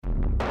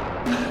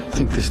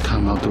think this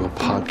time I'll do a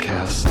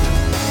podcast.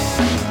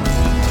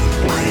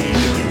 Why are you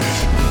doing this?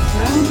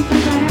 Well,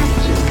 because I have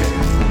to. Okay,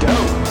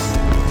 dope.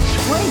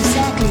 What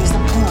exactly is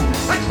the point?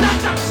 That's not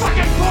the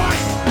fucking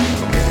point!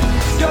 Okay,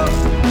 dope.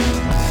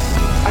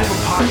 I have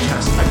a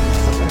podcast.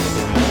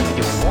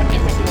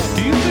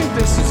 Do you think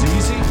this is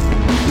easy?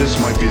 This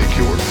might be the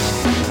cure.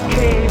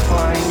 Okay,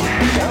 fine.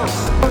 Dope.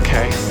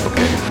 Okay.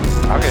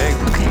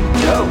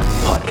 Dope.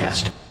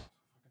 Podcast.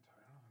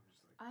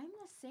 I'm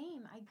the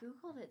same. I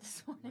Googled it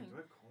this morning.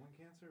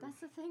 That's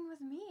the thing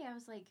with me. I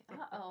was like,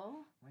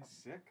 uh-oh. Am I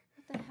sick?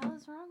 What the hell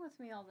is wrong with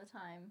me all the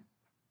time?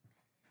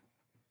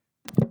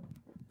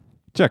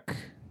 Check.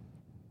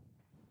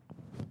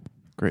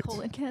 Great.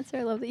 Colon cancer.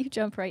 I love that you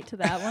jump right to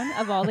that one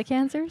of all the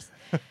cancers.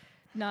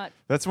 Not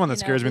That's one that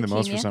scares me the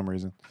most for leukemia. some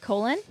reason.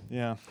 Colon?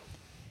 Yeah.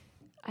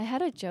 I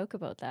had a joke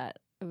about that.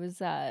 It was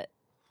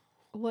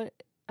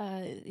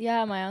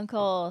my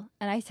uncle,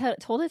 and I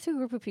told it to a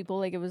group of people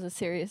like it was a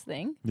serious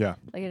thing. Yeah.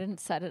 Like I didn't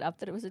set it up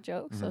that it was a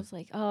joke. So I was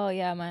like, oh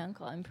yeah, my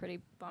uncle, I'm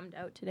pretty bummed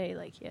out today.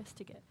 Like he has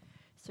to get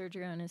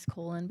surgery on his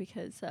colon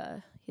because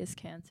he has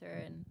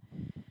cancer. And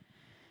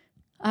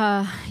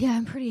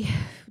I'm pretty,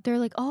 they're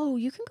like, oh,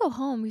 you can go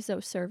home because I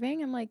was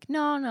serving. I'm like,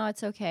 no,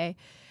 it's okay.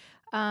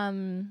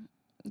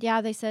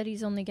 They said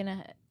he's not going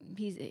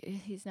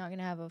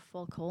to have a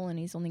full colon.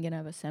 He's only going to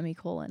have a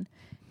semicolon.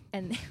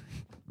 And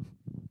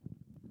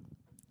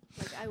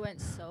like I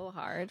went so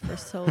hard for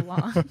so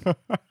long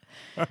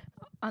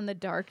on the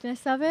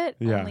darkness of it,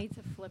 only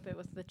to flip it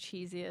with the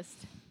cheesiest.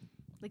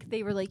 Like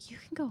they were like, "You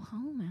can go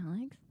home,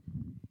 Alex."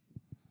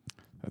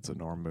 That's a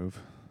Norm move.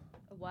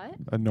 A what?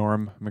 A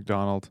Norm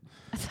McDonald.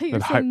 I thought you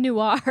were saying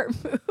noir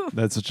move.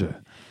 That's such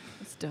a.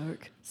 It's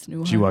dark. It's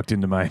noir. She walked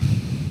into my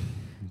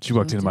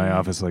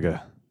office like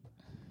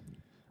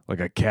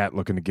a cat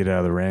looking to get out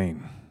of the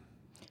rain.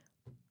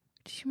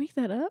 Did you make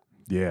that up?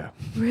 Yeah.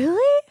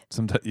 Really?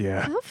 Sometimes,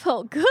 yeah. That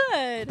felt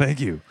good. Thank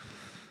you.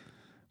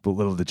 But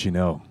little did she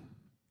know,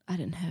 I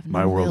didn't have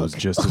my no world milk. was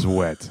just as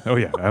wet. Oh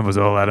yeah, I was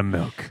all out of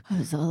milk. I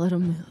was all out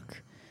of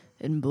milk,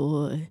 and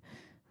boy,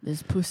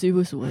 this pussy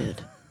was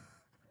wet.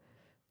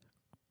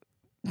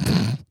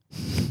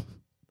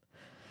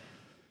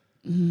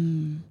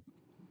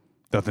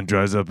 Nothing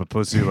dries up a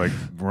pussy like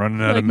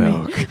running out Like of me.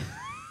 milk.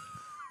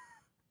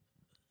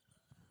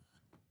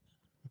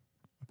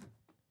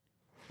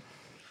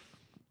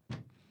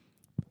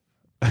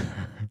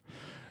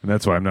 And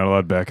that's why I'm not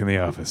allowed back in the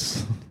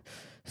office.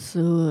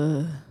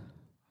 So,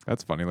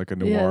 That's funny, like a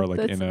noir, like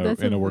that's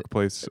in a a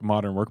workplace,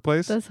 modern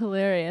workplace. that's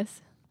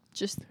hilarious.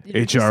 Just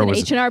HR was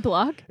H&R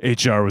Block.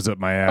 HR was up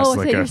my ass Oh, I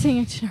like thought you a were saying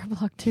H&R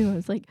Block too. I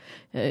was like,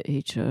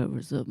 HR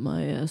was up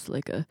my ass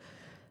like a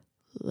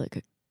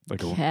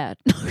cat.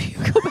 No, you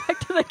go back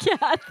to the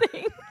cat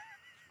thing.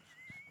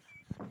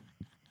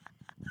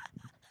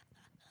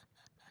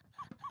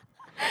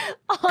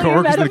 All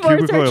your coworkers in the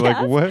metaphors cubicle are are like,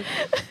 cats. what?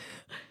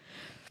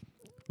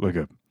 Like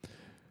a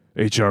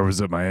HR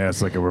was up my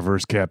ass like a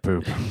reverse cat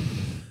poop.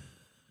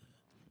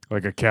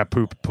 Like a cat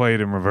poop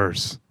played in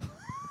reverse.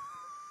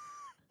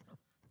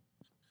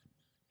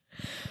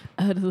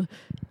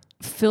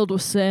 Filled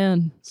with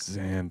sand.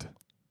 Sand.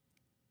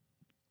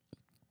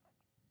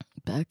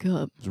 Back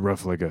up. It's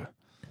rough like a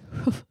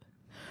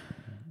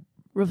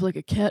Rough like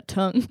a cat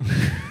tongue.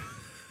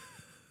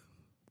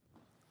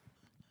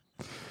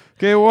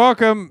 Okay,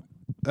 welcome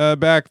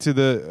back to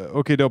the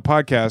OK Dope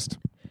podcast.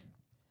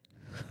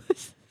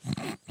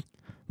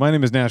 My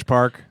name is Nash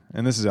Park,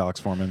 and this is Alex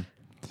Foreman.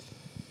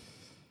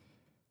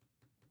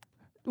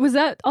 Was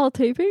that all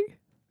taping?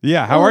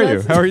 Yeah, how Oh, are you?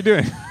 that's- How are you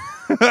doing?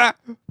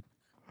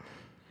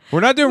 We're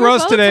not doing We're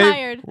roast both today.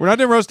 tired. We're not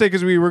doing roast today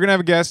because we were gonna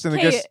have a guest, and the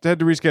Okay, guest had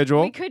to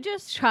reschedule. We could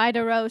just try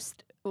to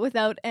roast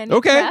without any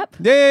Okay. prep.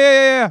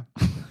 Yeah.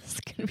 It's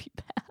gonna be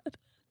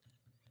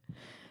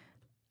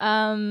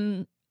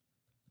bad.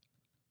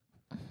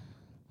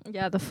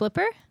 Yeah, the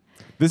flipper.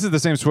 This is the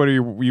same sweater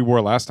you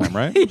wore last time,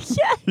 right?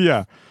 Yeah.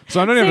 Yeah. So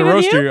I'm not even Same to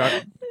roast with you.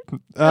 you?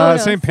 No,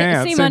 Same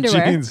pants, same same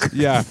underwear. jeans.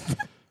 Yeah.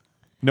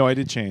 No, I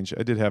did change.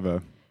 I did have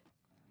a.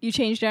 You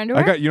changed your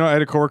underwear? I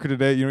had a coworker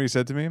today. You know what he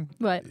said to me?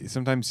 What?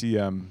 Sometimes he's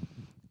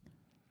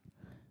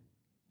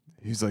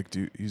like,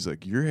 dude, he's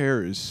like, your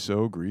hair is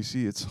so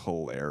greasy, it's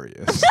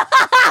hilarious.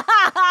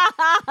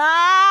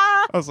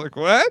 I was like,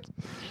 what?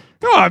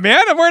 Come on,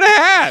 man, I'm wearing a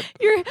hat.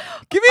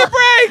 Give me a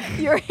break.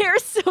 Your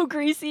hair's so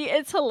greasy,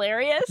 it's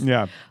hilarious.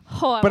 Yeah.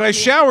 Oh, But I wanna be-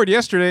 showered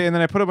yesterday, and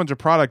then I put a bunch of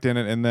product in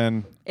it, and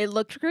then It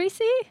looked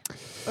greasy,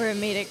 or it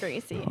made it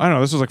greasy. I don't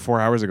know. This was like 4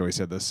 hours ago. He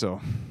said this,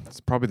 so it's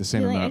probably the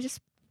same Feeling I amount.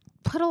 just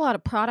put a lot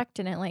of product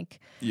in it, like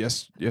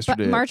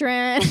Yesterday,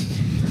 margarine,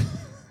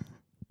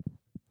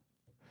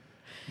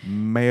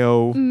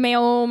 mayo.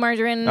 mayo,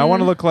 margarine. I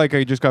want to look like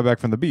I just got back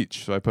from the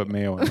beach, so I put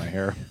mayo in my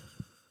hair.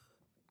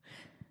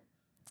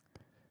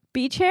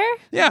 beach hair.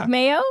 Yeah,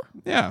 Mayo.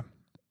 yeah.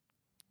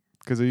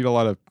 Because I eat a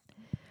lot of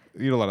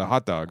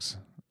hot dogs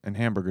and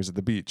hamburgers at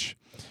the beach.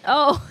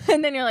 Oh,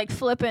 and then you're like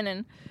flipping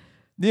and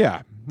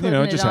Yeah, Putting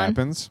it it just on.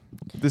 happens.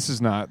 This is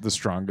not the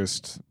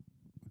strongest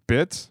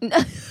bit.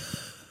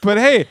 But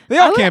hey, they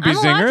all can't be I'm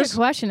allowed to zingers.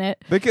 question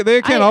it. They can't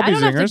all be I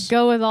don't have zingers. to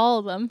go with all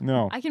of them.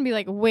 No. I can be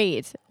like,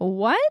 wait,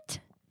 what?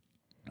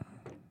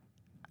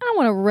 I don't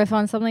want to riff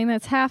on something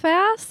that's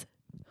half-assed.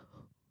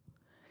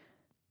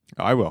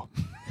 I will.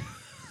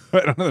 I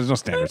don't know. There's no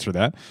standards for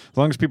that. As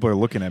long as people are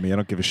looking at me, I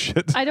don't give a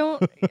shit. I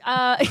don't.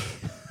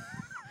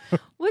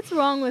 What's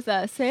wrong with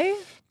us, hey?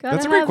 Gotta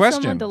That's a great have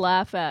question. someone to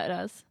laugh at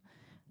us.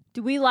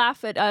 Do we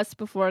laugh at us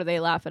before they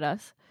laugh at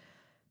us?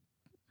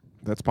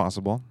 That's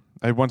possible.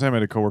 One time I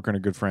had a coworker and a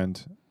good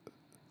friend.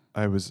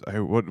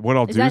 What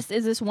I'll do. Is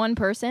this one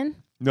person?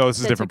 No, this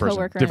is a That's different person.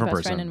 coworker Different and a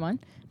best person. friend in one.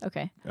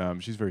 Okay.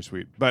 She's very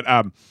sweet. But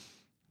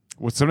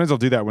sometimes I'll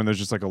do that when there's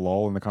just like a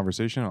lull in the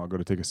conversation. I'll go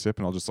to take a sip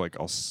and I'll just like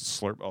I'll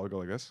slurp. I'll go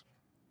like this.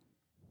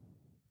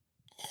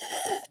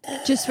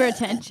 Just for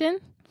attention?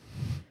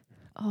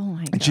 Oh my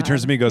god. And she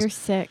turns to me and goes, "You're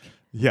sick."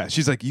 Yeah,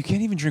 she's like, you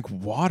can't even drink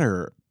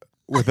water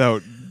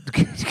without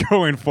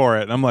going for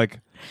it. And I'm like,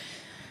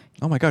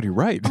 oh my God, you're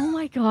right. Oh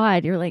my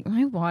god, you're like,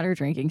 my water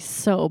drinking's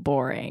so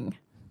boring.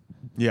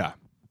 Yeah,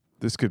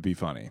 this could be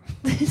funny.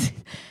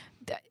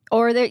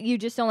 Or that you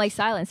just don't like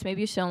silence.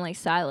 Maybe you just don't like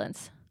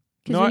silence.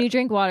 Because when you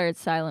drink water,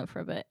 it's silent for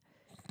a bit.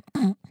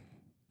 I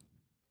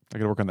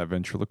gotta work on that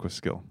ventriloquist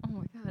skill. Oh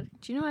my god.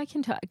 Do you know I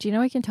can talk? Do you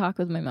know I can talk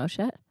with my mouth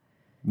shut?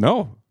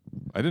 No,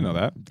 I didn't know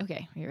that.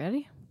 Okay, are you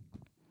ready?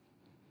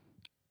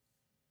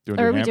 Do you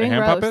Or are we want to do doing a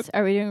hand roast? puppet?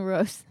 Are we doing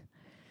roast?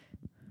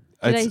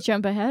 Did I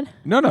jump ahead?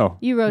 No.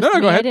 You roasted No,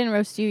 me. go I ahead. didn't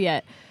roast you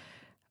yet.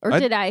 Or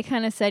did I? I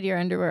kind of said your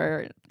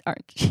underwear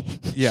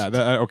aren't. Yeah.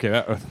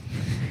 Okay.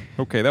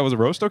 Okay. That was a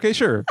roast. Okay.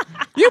 Sure.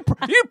 you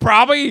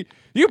probably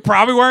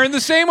wearing the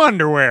same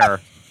underwear.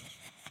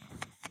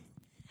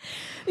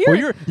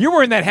 You're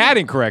wearing that hat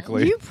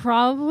incorrectly. You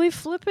probably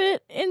flip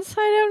it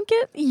inside out and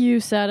get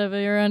use out of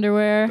your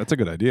underwear. That's a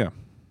good idea.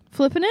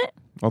 Flipping it?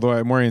 Although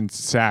I'm wearing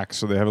sacks,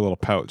 so they have a little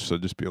pouch, so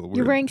it'd just be a little weird.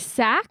 You're wearing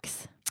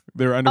Saks?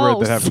 They're underwear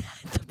that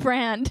have. The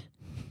brand.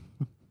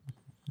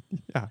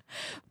 Yeah.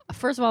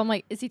 First of all, I'm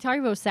like, is he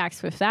talking about Saks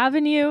Fifth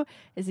Avenue?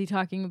 Is he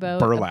talking about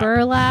Burlap.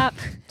 burlap?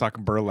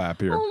 Talking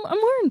burlap here. I'm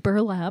wearing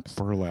burlaps.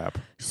 Burlap.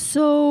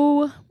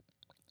 So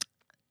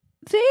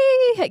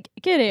they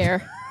get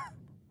air.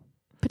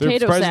 Potato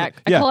surprisingly-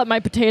 sack. yeah. I call it my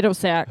potato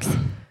sacks.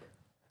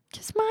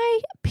 Because my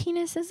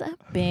penis is a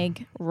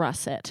big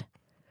russet.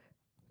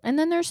 And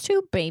then there's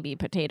 2 baby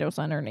potatoes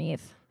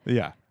underneath.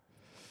 Yeah.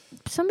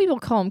 Some people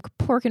call them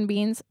pork and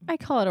beans. I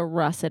call it a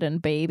russet and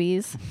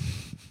babies.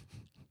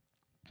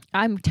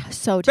 I'm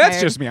so tired.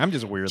 That's just me. I'm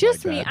just weird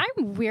Just like me. that.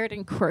 I'm weird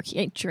and quirky.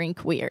 I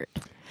drink weird.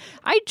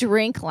 I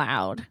drink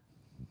loud.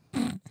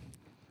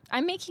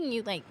 I'm making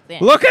you like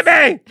this. Look at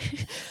me!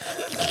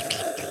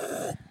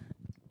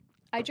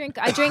 I drink.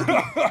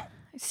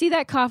 See,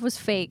 that cough was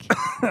fake.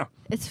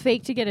 It's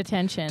fake to get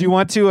attention. Do you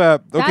want to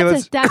okay,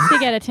 that's to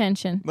get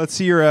attention. let's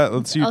see your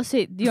let's see I'll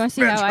see. Do you want to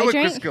see how I ventriloquist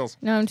drink? skills.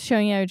 No, I'm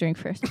showing you how I drink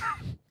first.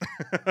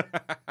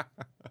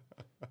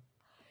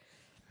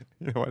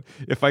 You know what?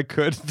 If I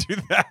could do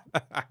that.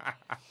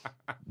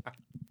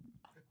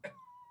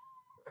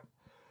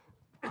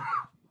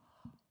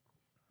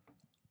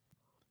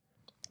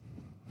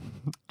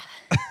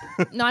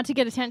 Not to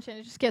get attention.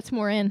 It just gets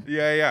more in.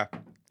 Yeah.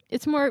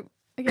 It's more.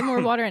 I get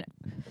more water in.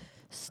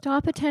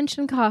 Stop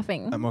attention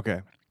coughing. I'm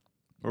okay.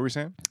 What were we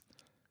saying?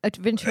 A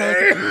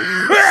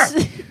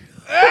ventriloquist.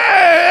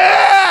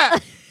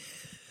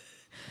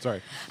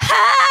 Sorry.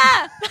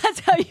 That's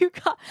how you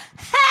cough.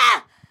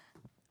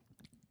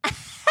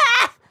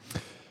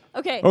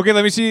 Okay. Okay,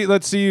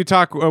 let's see you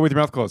talk with your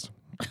mouth closed.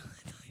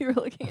 You were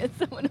looking at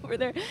someone over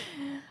there.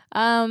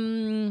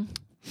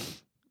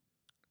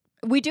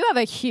 We do have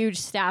a huge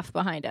staff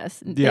behind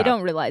us. Yeah. They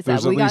don't realize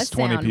There's that. We at got least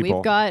 20 sound. people.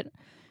 We've got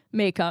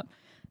makeup.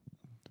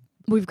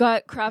 We've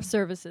got craft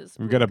services.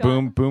 We've got a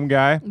boom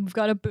guy. We've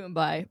got a boom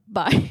by.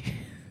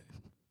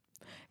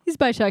 He's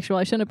bisexual.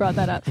 I shouldn't have brought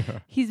that up.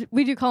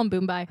 We do call him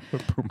boom by.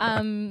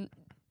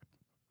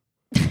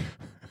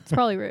 It's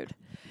probably rude.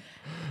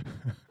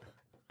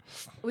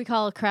 We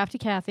call Crafty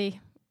Kathy.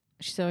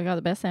 She said we got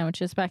the best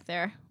sandwiches back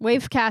there.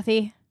 Wave,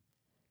 Kathy.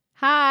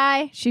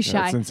 Hi. She's shy.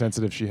 That's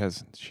insensitive. She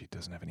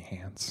doesn't have any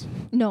hands.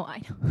 No, I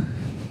know.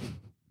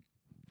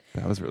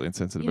 That was really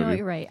insensitive You know of what? you.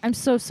 You're right. I'm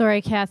so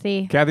sorry,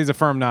 Kathy. Kathy's a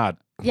firm nod.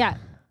 Yeah.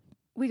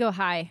 We go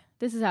hi.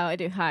 This is how I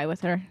do hi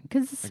with her. I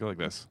 'Cause go like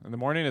this. In the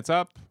morning, it's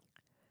up.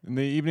 In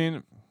the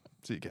evening,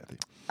 see you, Kathy.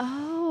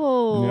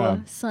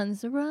 oh,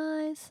 sun's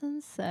rise,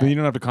 sunset. But you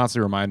don't have to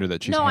constantly remind her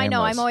that she's No, I know.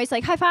 handless. I'm always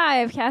like, high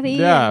five, Kathy.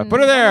 Yeah, and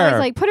put her I'm there. always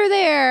like, put her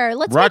there.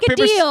 Let's Rock, make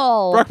a paper,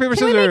 deal. rock, paper,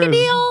 Can we make a scissors.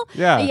 deal?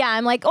 Yeah. Yeah,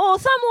 I'm like, oh,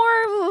 some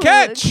more.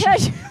 Catch.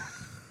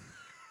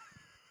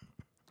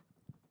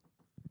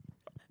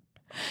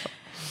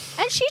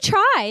 And she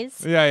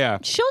tries. Yeah.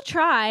 She'll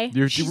try.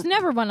 She's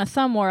never won a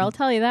thumb war, I'll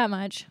tell you that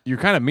much. You're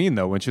kind of mean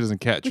though when she doesn't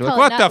catch. We You're like,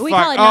 call it what nut- the we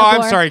fuck? call it Oh, nut I'm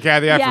war. sorry,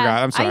 Kathy. I Yeah,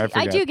 forgot. I'm sorry. I I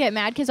forgot. do get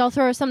mad because I'll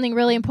throw something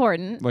really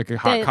important. Like a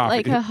hot coffee.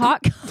 Like a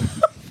hot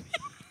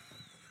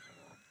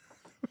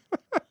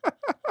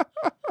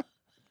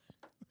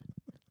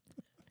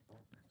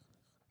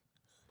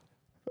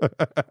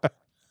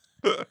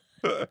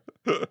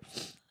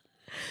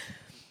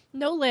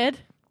No lid.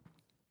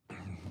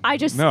 I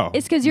just No.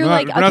 it's because you're we're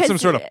like not some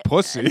sort of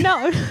pussy.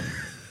 No.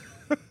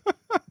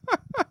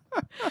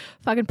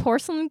 Fucking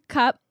porcelain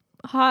cup,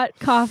 hot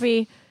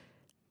coffee,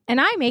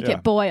 and I make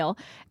it boil.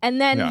 And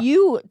then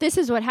this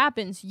is what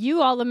happens.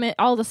 You all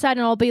of a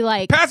sudden I'll be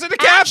like, pass it to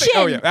Kathy. Action,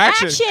 Oh yeah,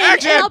 action.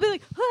 And I'll be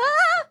like,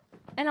 ah!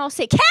 And I'll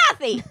say,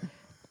 Kathy.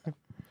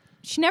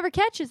 She never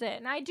catches it,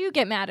 and I do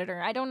get mad at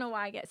her. I don't know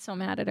why I get so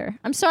mad at her.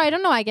 I'm sorry, I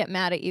don't know why I get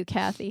mad at you,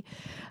 Kathy.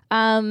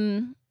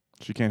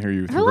 She can't hear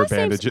you through her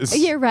bandages.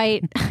 You're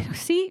right.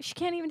 See, she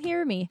can't even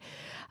hear me.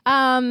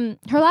 Her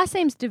last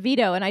name's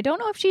DeVito, and I don't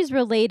know if she's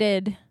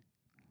related.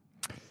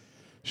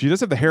 She does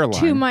have the hairline.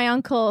 To my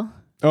uncle.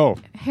 Oh.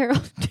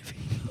 Harold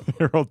DeVito.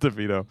 Harold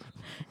DeVito.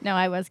 No,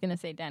 I was going to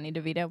say Danny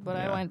DeVito, but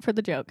I went for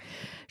the joke.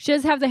 She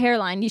does have the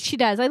hairline. She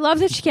does. I love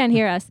that she can't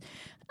hear us.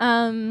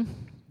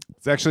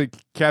 It's actually,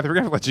 Kathy, we're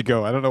going to let you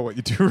go. I don't know what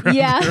you do around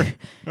here.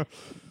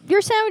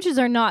 Your sandwiches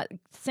are not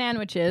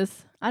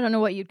sandwiches. I don't know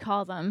what you'd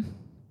call them.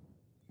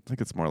 I think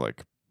it's more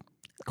like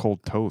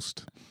cold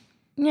toast.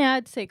 Yeah,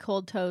 I'd say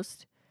cold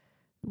toast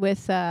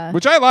with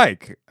which I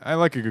like. I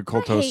like a good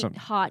cold toast. I hate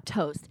hot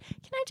toast.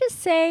 Can I just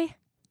say?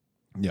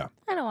 Yeah.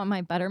 I don't want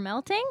my butter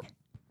melting.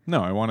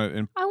 No, I want it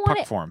in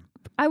puck form.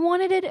 I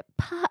wanted it at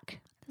puck.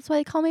 That's why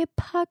they call me a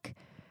puck.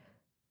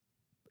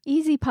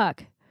 Easy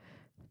puck.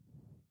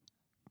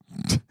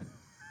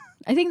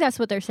 I think that's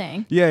what they're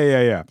saying.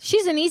 Yeah.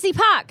 She's an easy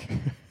puck.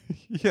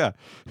 Yeah.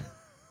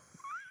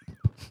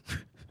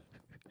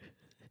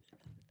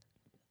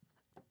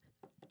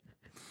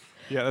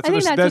 Yeah,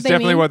 that's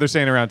definitely what they're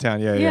saying around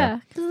town. Yeah.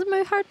 Because of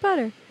my hard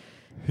butter.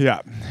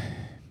 Yeah.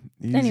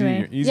 Easy,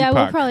 anyway, easy yeah,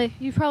 puck.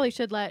 you probably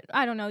should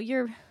I don't know,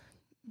 your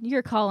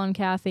call on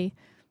Kathy.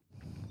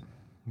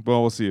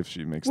 Well, we'll see if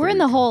she makes We're in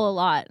the hole a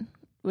lot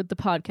with the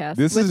podcast.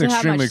 This is an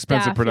extremely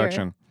expensive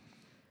production. Here.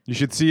 You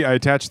should see I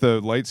attached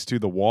the lights to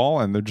the wall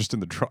and they're just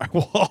in the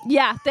drywall.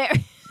 Yeah, there.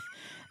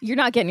 You're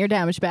not getting your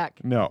damage back.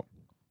 No.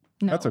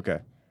 That's okay.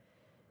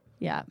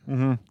 Yeah.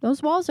 Mm-hmm.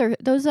 Those walls are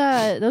those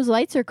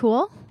lights are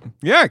cool.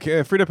 Yeah,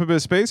 freed up a bit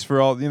of space for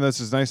all. This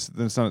is nice.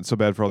 It's not so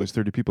bad for all these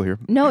 30 people here.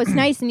 No, it's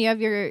nice, and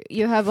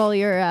you have all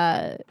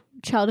your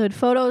childhood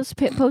photos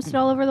posted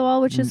all over the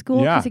wall, which is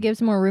cool because it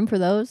gives more room for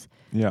those.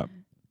 Yeah,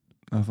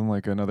 nothing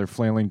like another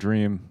flailing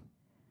dream.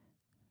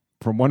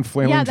 From one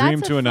flailing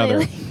dream to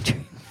another.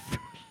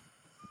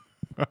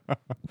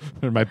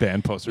 They're my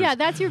band posters. Yeah,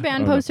 that's your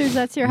band posters.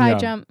 That's your high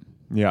jump.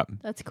 Yeah.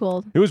 That's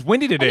cool. It was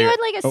windy today. And you had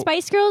like a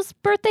Spice Girls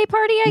birthday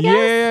party, I guess?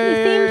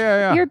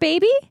 Yeah. Your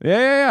baby?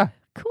 Yeah.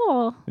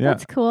 Cool. Yeah.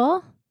 That's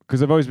cool.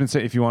 Because I've always been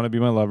saying, if you want to be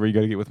my lover, you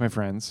got to get with my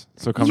friends.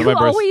 So come to my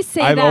birthday. You always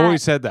say I've that.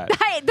 always said that.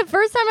 The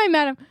first time I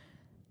met him,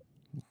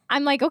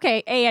 I'm like,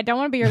 okay, A, I don't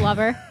want to be your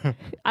lover.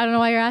 I don't know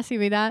why you're asking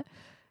me that.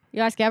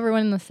 You ask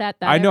everyone in the set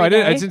that. I know. I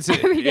day. didn't say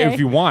if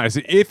you want. I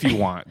said if you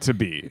want to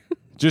be.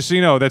 Just so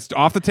you know, that's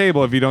off the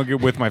table if you don't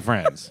get with my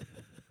friends.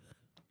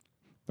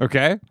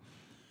 Okay?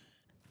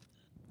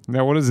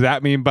 Now, what does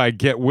that mean by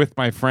get with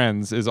my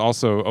friends is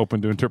also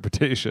open to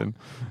interpretation.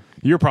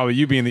 You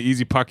being the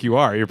easy puck you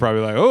are, you're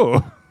probably like,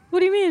 oh. What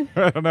do you mean?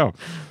 I don't know.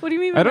 What do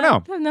you mean? I don't know.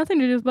 It has nothing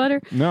to do with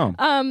butter. No.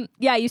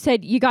 Yeah, you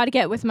said you got to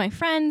get with my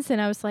friends, and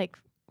I was like,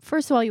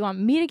 first of all, you want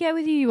me to get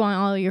with you? You want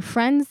all your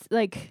friends?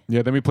 Like.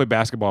 Yeah. Then we played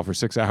basketball for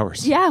 6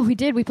 hours. Yeah, we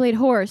did. We played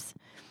horse.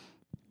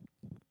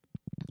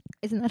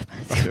 Isn't that a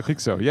basketball? I think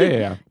so.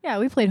 Yeah. Yeah,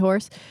 we played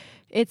horse.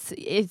 It's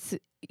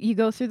you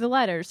go through the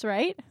letters,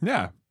 right?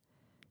 Yeah.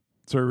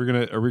 So are we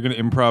gonna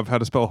improv how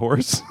to spell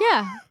horse?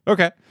 Yeah.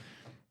 Okay.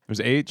 There's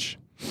H.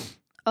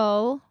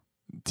 O.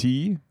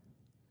 T.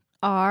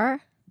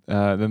 R.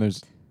 Then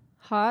there's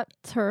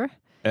Hotter.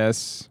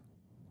 S.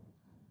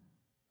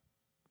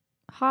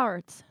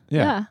 Heart.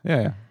 Yeah.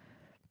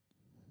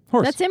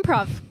 Horse. That's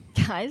improv,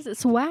 guys.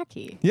 It's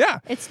wacky. Yeah.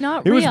 It's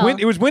not real. real.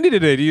 It was windy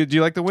today. Do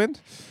you like the wind?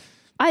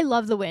 I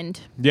love the wind.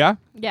 Yeah.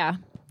 Yeah.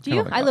 Do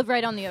you? I live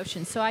right on the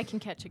ocean, so I can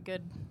catch a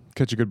good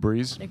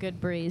breeze.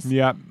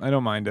 Yeah, I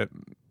don't mind it.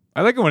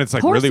 I like it when it's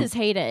like horses really. Horses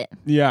hate it.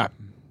 Yeah.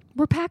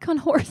 We're back on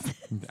horses.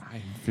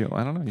 I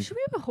don't know. Should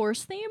we have a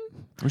horse theme?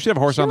 We should have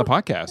a horse on the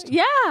podcast.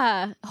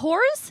 Yeah.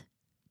 Horse?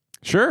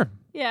 Sure.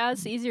 Yeah,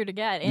 it's easier to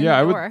get in the door.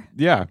 I would,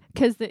 yeah.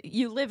 Because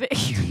you live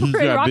in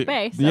Rock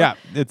Bay. So, yeah.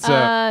 It's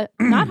not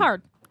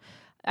hard.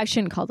 I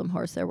shouldn't call them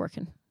horse. They're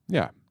working.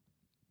 Yeah.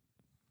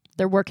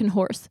 They're working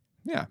horse.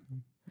 Yeah.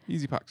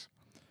 Easy pucks.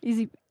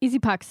 Easy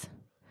pucks.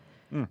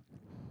 Mm.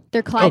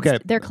 They're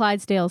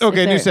Clydesdales.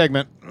 Okay, new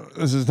segment.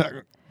 This is not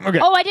okay.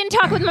 Oh, I didn't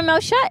talk with my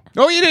mouth shut.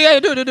 Oh, you did. Yeah,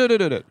 do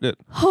it.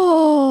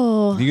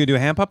 Oh. You gonna do a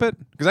hand puppet?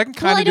 Because I can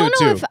kind of do it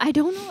too. I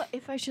don't know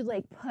if I should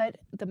like put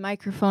the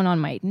microphone on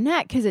my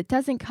neck because it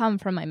doesn't come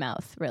from my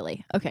mouth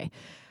really. Okay.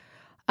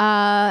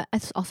 I'll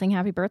sing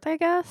happy birthday, I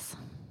guess.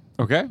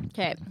 Okay.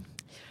 Okay.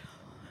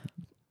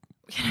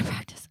 Can I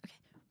practice? Okay.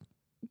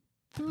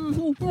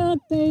 Happy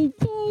birthday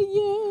to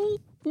you.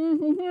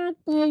 Happy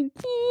birthday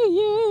to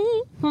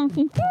you.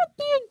 Happy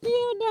birthday,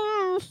 dear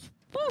Nash.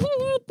 Happy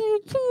birthday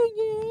to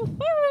you.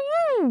 How are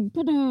you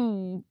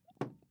today?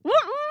 Get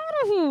out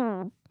of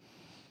here.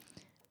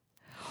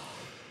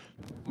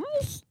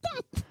 I'm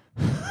stuck.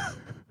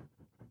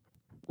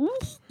 I'm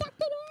stuck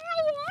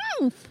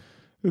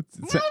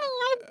It's- I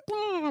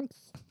don't like dogs.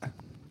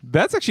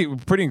 that's actually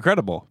pretty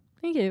incredible.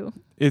 Thank you.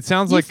 It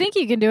sounds You like think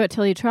you can do it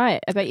till you try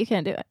it. I bet you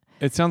can't do it.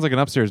 it sounds like an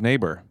upstairs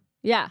neighbor.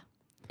 Yeah.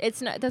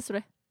 It's not. That's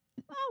what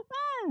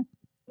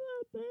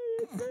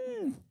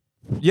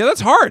Yeah,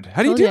 that's hard.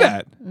 How do you told do ya.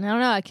 that? I don't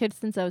know. A kid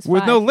since I was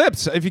With 5. no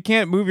lips. If you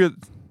can't move your...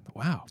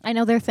 Wow. I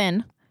know they're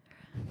thin.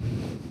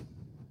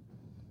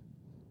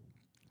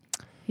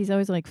 He's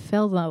always like,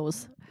 fill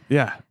those.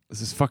 Yeah.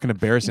 This is fucking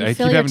embarrassing. You I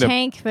fill keep your having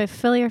tank, but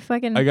fill your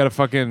fucking... I got to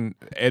fucking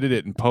edit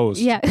it and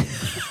post. yeah. How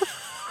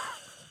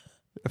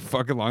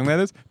fucking long that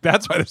is?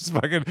 That's why this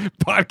fucking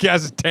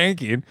podcast is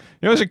tanking. You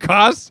know what it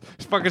costs?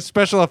 Fucking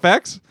special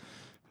effects?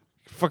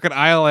 Fucking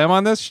ILM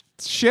on this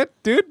shit,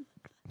 dude?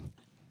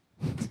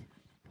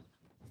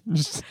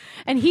 Just,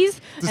 And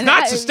he's... It's and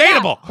not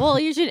sustainable. Yeah. Well,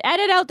 you should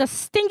edit out the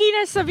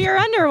stinkiness of your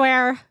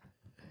underwear.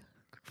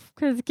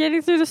 Because it's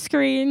getting through the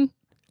screen.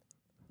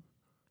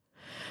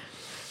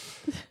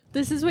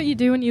 This is what you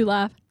do when you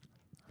laugh.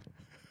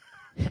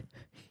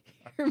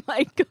 Your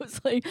mic goes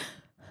like...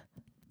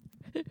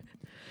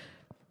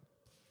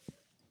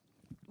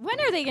 When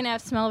are they going to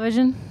have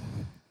smell-o-vision?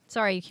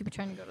 Sorry, you keep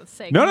trying to go to the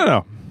segment.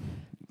 no.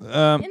 In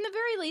the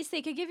very least,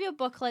 they could give you a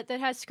booklet that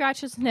has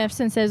scratch and sniffs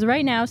and says,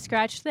 right now,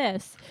 scratch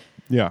this.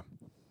 Yeah.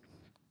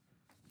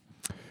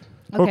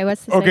 Okay,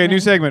 what's the Okay, new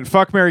segment.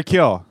 Fuck, marry,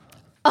 kill.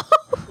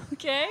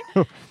 Okay.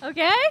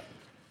 Okay.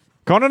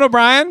 Conan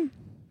O'Brien,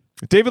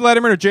 David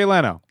Letterman, or Jay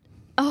Leno?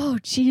 Oh,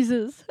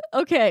 Jesus.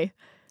 Okay.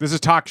 This is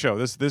talk show.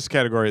 This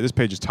category, this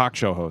page is talk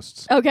show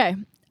hosts. Okay.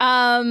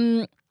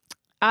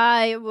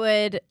 I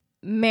would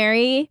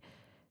marry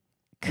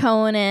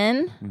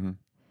Conan. Mhm.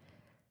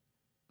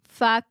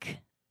 Fuck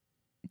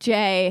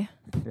Jay.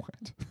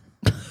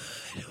 What?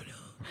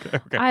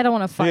 Okay. I don't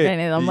want to fuck Yeah,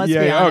 any of them. Let's yeah,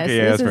 be yeah, honest. okay,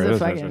 yeah, This that's is fair, a that's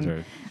fair, fucking.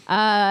 that's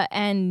fair.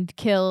 And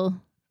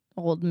kill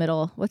old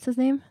middle. What's his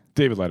name?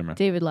 David Letterman.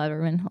 David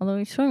Letterman. Although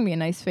he's showing me a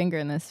nice finger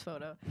in this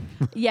photo.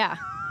 Yeah.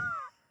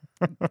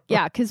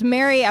 Yeah, because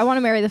I want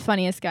to marry the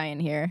funniest guy in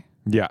here.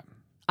 Yeah.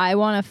 I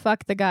want to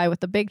fuck the guy with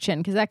the big chin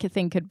because that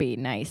thing could be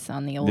nice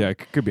on the old. Yeah,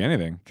 it could be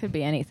anything. Could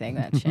be anything.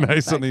 That chin.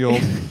 Nice on the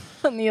old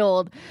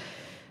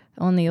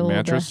on the old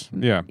mattress.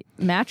 Yeah.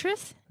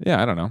 Mattress?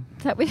 Yeah, I don't know.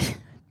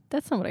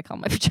 That's not what I call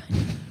my vagina.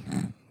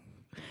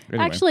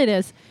 Anyway. Actually, it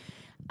is.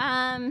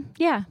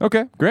 Yeah.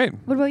 Okay, great.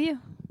 What about you?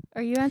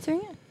 Are you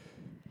answering it?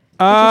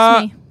 Or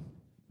just me?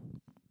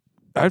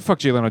 I'd fuck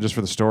Jay Leno just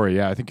for the story.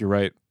 Yeah, I think you're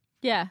right.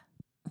 Yeah.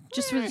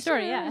 Just for the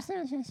story. Yeah.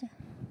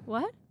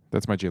 What?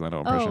 That's my Jay Leno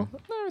impression. Oh.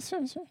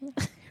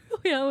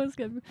 Yeah, that was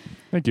good.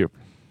 Thank you.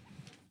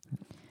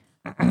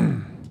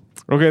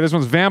 Okay, this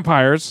one's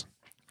vampires.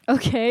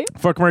 Okay.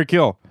 Fuck, marry,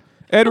 kill.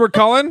 Edward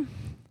Cullen,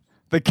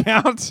 The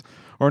Count,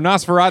 or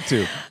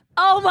Nosferatu.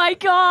 Oh my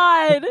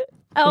god.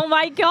 Oh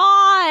my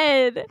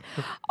god.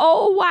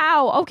 Oh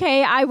wow.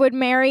 Okay, I would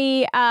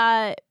marry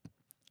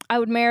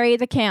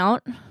the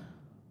Count.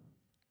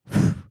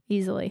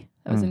 Easily.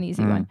 That was an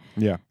easy one.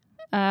 Yeah.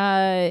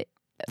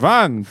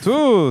 1,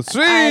 2,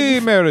 3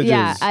 marriages.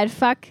 Yeah, I'd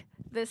fuck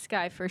this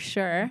guy for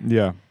sure.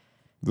 Yeah.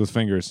 Those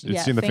fingers. You've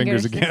seen the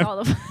fingers just again.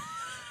 all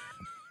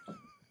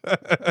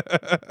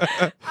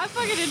I'm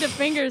fucking into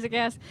fingers, I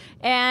guess.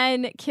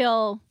 And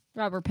kill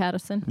Robert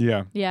Pattinson.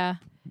 Yeah. Yeah.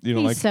 You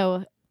don't He's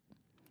like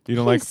you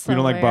don't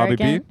like Bobby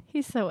B? arrogant.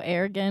 He's so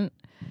arrogant.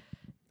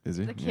 Is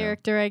he? The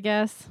character, I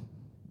guess. Think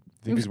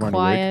He was he's wearing a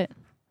wig? quiet.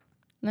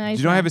 No, Do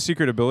you know I have a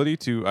secret ability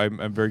to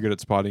I'm very good at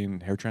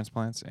spotting hair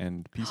transplants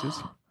and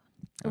pieces.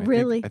 And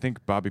Really? I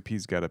think Bobby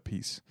P's got a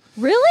piece.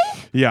 Really?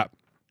 Yeah.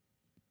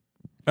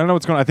 I don't know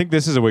what's going on. I think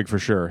this is a wig for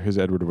sure. His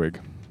Edward wig.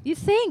 You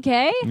think,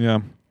 eh? Yeah.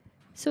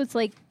 So it's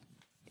like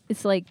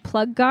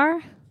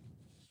Plugdar?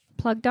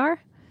 Plugdar?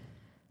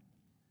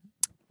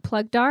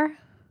 Plugdar?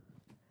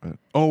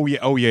 Oh yeah.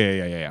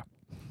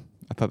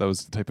 I thought that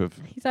was the type of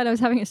You thought I was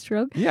having a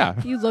stroke? yeah.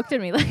 You looked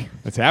at me like,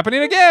 It's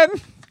happening again.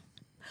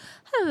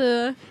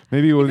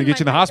 Maybe when we get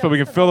you in the my hospital, we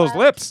can jokes fill to those the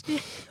lips.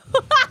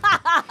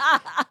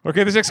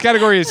 Okay, this next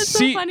category is That's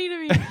sea so funny to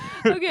me.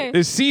 Okay.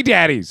 is sea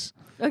daddies.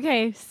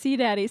 Okay, sea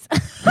daddies.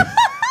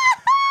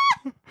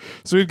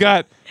 So we've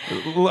got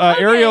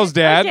Ariel's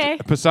dad, okay.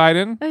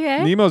 Poseidon,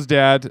 Okay. Nemo's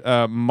dad,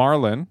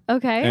 Marlin,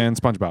 Okay. and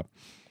SpongeBob.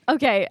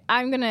 Okay,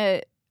 I'm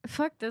gonna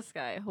fuck this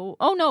guy.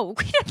 Oh no,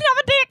 we didn't have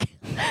a dick.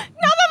 None of them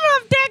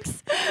have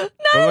dicks. None of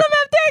them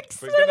have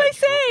dicks. What am I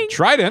saying?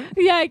 Trident.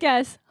 Yeah, I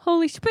guess.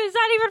 Holy shit! But is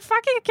that even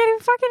fucking? I can't even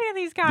fuck any of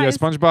these guys. Yeah,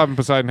 SpongeBob and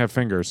Poseidon have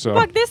fingers. So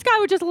Fuck, this guy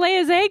would just lay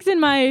his eggs in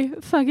my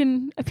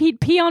fucking. He'd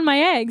pee on my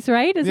eggs,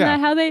 right? Isn't Yeah.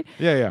 that how they?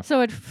 yeah.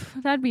 So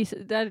that'd be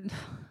that.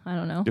 I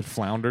don't know. Get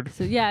floundered.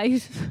 So yeah,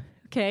 he's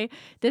okay.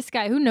 This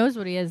guy, who knows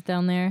what he has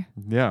down there?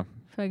 Yeah.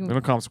 Fucking, They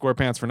don't call him square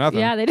pants for nothing.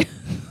 yeah, they do.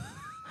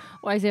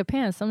 Why is he have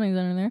pants? Something's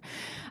under there.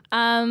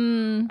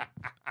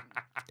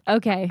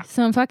 Okay,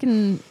 so I'm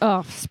fucking.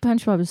 Oh,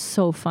 SpongeBob is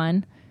so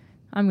fun.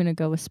 I'm gonna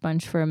go with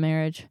Sponge for a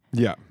marriage.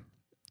 Yeah.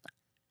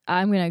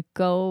 I'm gonna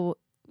go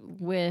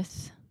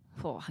with.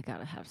 Oh, I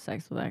gotta have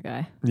sex with that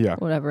guy. Yeah.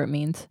 Whatever it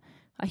means.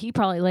 He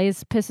probably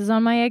pisses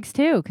on my eggs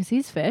too, because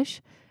he's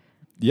fish.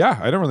 Yeah.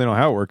 I don't really know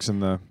how it works in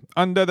the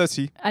Under the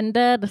sea.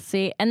 Under the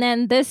sea. And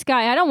then this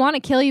guy, I don't want to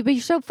kill you, but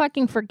you're so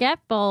fucking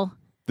forgetful.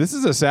 This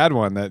is a sad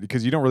one that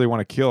because you don't really want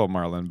to kill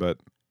Marlon, but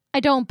I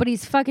don't, but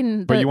he's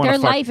fucking. But you wanna their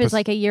fuck life is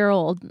like a year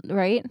old,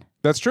 right?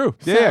 that's true.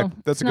 So Yeah,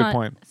 that's it's a good not-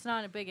 point. It's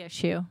not a big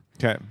issue.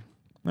 Okay.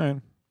 All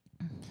right.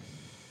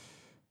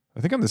 I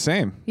think I'm the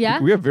same. Yeah?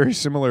 We have very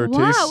similar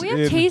tastes. Wow, we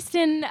have taste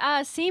in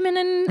semen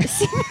and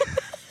semen.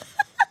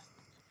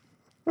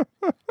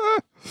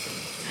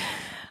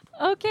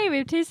 Okay, we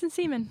have taste in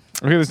semen.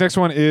 Okay, this next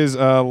one is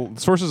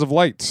sources of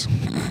light.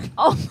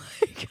 Oh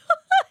my god,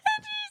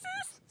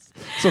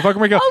 Jesus. So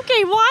fucking wake up.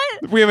 Okay,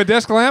 what? We have a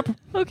desk lamp,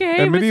 Okay,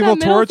 a what's medieval that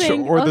middle torch,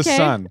 thing? or the Okay.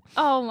 sun.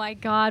 Oh my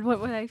god, what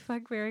would I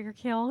fuck, marry, or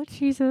kill?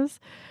 Jesus.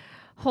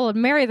 Hold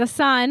on, marry the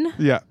sun,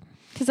 Yeah.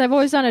 because I've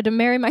always wanted to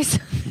marry my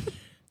son.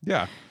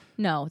 Yeah.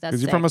 No, that's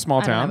 'Cause you're from sick. a small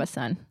I don't town? have a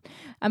son.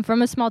 I'm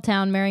from a small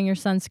town. Marrying your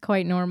son's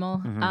quite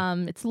normal.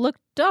 It's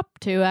looked up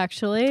to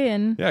actually,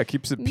 and Yeah, it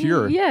keeps it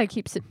pure. Yeah, it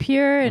keeps it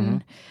pure,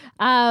 and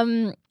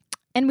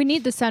we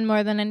need the sun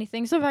more than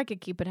anything. So if I could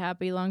keep it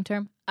happy long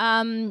term,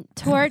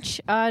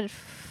 torch. Sorry, It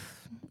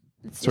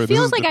this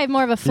feels is like the- I have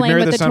more of a You flame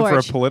marry with the the sun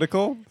torch. for a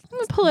political?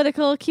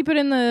 Political. Keep it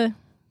in the.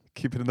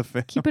 Keep it in the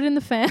fan. Keep it in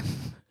the fan.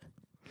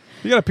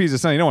 You got to appease the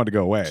sun. You don't want it to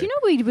go away. Do you know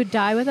we would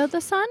die without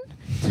the sun?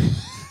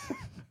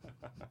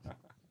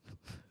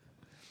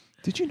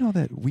 Did you know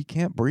that we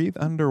can't breathe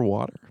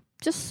underwater?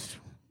 Just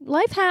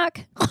life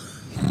hack.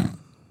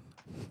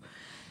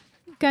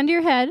 Gun to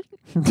your head.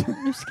 I'm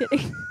just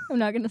kidding. I'm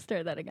not going to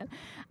start that again.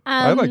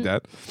 I like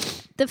that.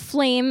 The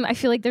flame. I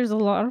feel like there's a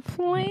lot of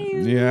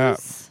flames. Yeah.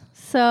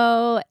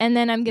 So, and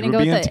then I'm going It to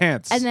would go be with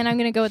intense. and then I'm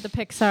going to go with the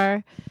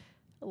Pixar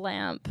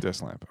lamp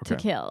Desk lamp. to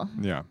Okay. kill,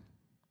 Yeah.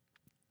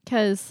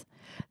 because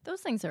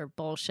those things are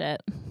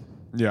bullshit.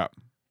 Yeah.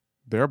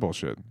 They're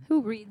bullshit.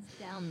 Who reads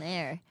down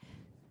there?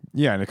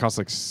 Yeah, and it costs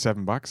like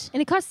 $7.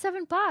 And it costs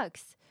 $7.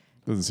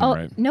 Doesn't seem Oh,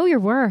 right. know your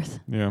worth,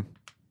 Yeah.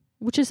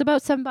 which is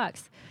about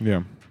 $7.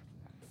 Yeah.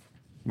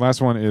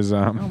 Last one is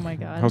Oh my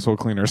god. household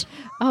cleaners.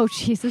 Oh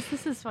Jesus,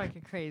 this is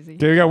fucking crazy.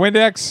 Okay, we got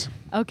Windex,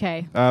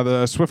 Okay.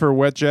 the Swiffer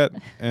Wet Jet,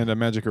 and a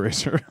magic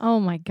eraser. Oh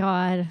my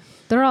god.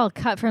 They're all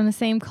cut from the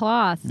same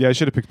cloth. Yeah, I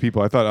should have picked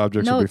people. I thought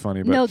objects No, would be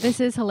funny, but no, this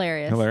is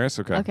hilarious. hilarious.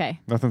 Okay. Okay.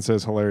 Nothing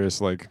says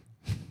hilarious like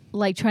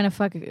Like trying to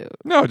fuck.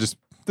 no. Just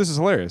this is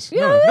hilarious.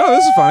 Yeah, No,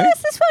 this is funny.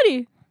 This is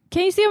funny.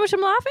 Can you see how much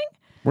I'm laughing?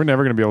 We're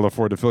never gonna be able to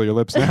afford to fill your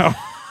lips now.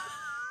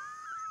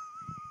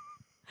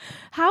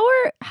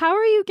 How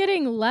are you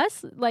getting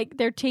less? Like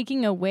they're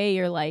taking away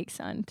your likes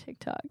on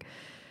TikTok.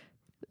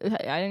 I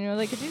didn't know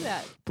they could do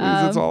that. Please,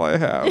 that's all I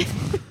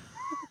have.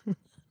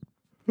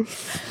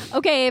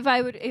 Okay, if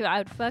I would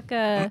fuck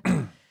a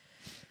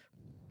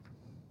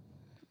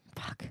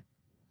fuck.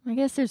 I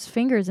guess there's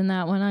fingers in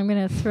that one. I'm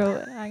gonna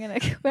go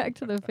back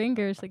to the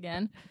fingers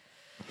again.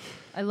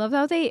 I love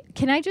how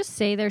can I just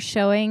say they're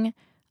showing,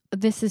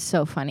 this is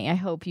so funny. I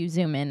hope you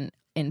zoom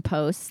in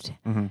post.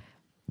 Mm-hmm.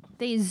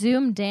 They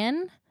zoomed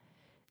in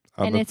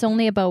and it's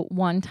only about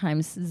 1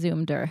 times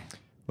zoomed-er.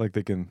 Like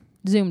they can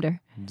Zoomed-er.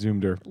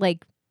 zoomed her.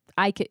 Like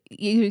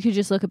you could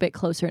just look a bit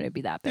closer and it'd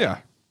be that big. Yeah.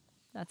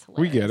 That's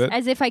We hilarious. get it.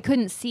 As if I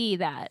couldn't see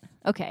that.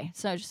 Okay,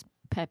 so just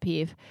pet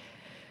peeve.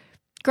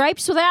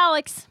 Gripes with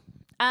Alex.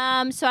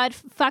 So I'd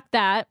fuck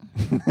that.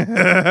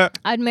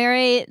 I'd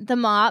marry the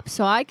mop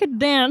so I could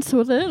dance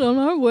with it on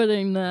our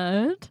wedding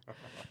night.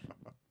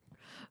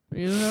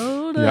 You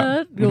know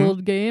that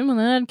old game, and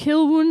then I'd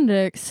kill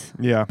Windex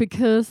Yeah.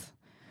 because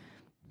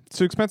It's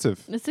too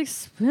expensive. it's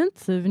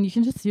expensive, and you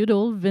can just use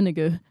old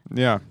vinegar.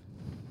 Yeah.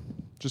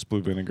 Just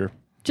blue vinegar.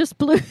 Just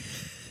blue.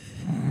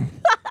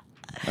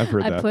 I've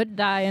heard I'd that. put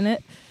dye in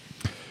it.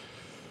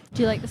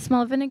 Do you like the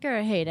smell of vinegar?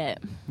 I hate it.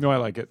 No, I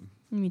like it.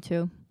 Me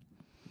too.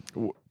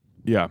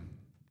 Yeah.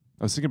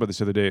 I was thinking about this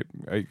the other day.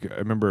 I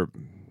remember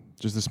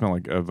just the smell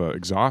of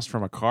exhaust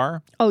from a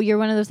car. Oh, you're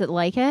one of those that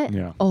like it?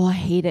 Yeah. Oh, I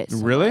hate it so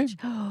Really?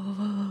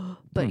 much.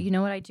 But you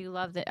know what I do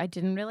love that I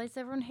didn't realize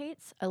everyone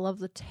hates? I love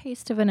the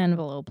taste of an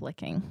envelope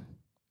licking.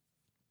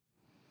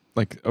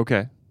 Like,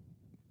 okay.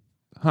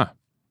 Huh.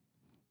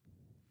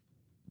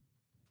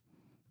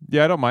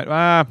 Yeah, I don't mind.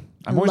 I'm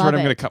always Love worried I'm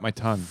it. going to cut my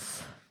tongue.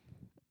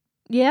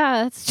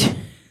 Yeah, that's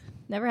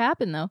never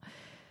happened though.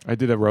 I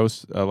did a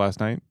roast last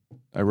night.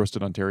 I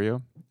roasted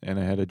Ontario, and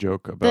I had a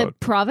joke The about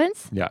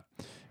province? yeah.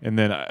 And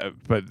then,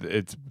 but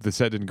the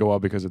set didn't go well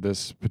because of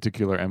this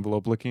particular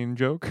envelope licking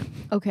joke.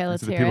 Okay,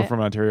 let's So the hear people it. from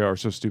Ontario are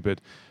so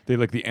stupid. They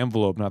lick the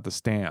envelope, not the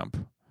stamp.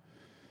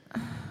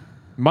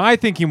 My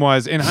thinking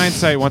was, in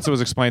hindsight, once it was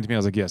explained to me, I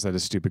was like, yes, that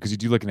is stupid because you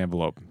do lick an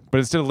envelope. But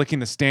instead of licking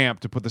the stamp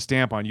to put the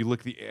stamp on, you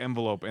lick the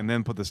envelope and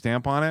then put the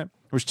stamp on it,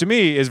 which to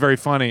me is very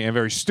funny and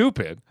very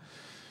stupid.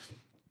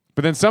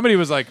 But then somebody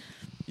was like,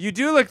 you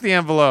do lick the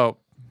envelope.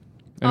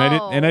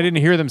 And I didn't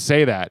hear them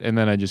say that. And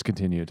then I just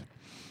continued.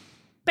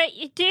 But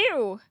you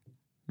do.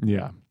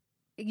 Yeah.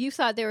 You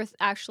thought they were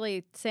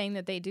actually saying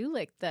that they do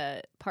lick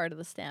the part of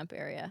the stamp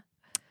area.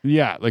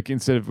 Yeah, like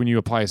instead of when you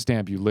apply a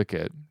stamp, you lick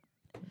it.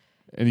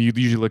 And you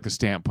usually lick the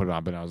stamp, put it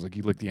on. But I was like,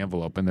 you lick the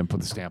envelope and then put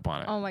the stamp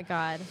on it. Oh my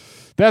God.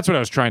 That's what I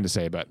was trying to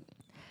say, but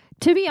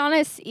To be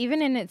honest,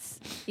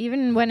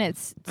 even when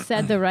it's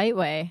said the right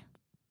way.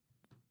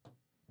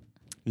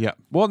 Yeah.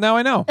 Well, now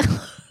I know.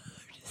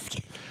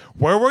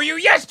 Where were you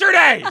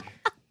yesterday?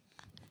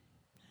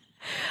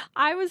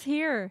 I was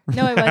here.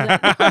 No, I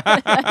wasn't.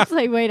 I was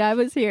like, wait, I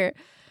was here.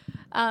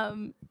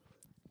 No,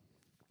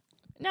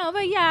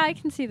 but yeah, I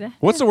can see that.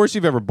 What's the worst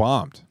you've ever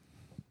bombed?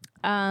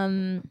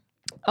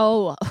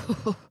 Oh,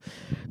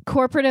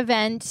 corporate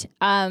event,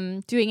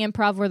 doing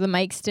improv where the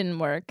mics didn't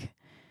work.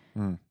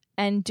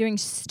 And doing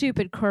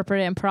stupid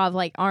corporate improv,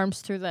 like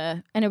arms through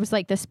and it was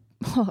like this,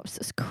 it was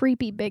this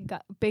creepy big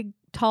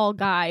tall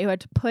guy who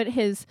had to put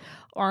his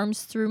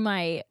arms through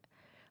my,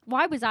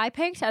 why was I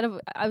picked? I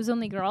was the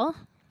only girl.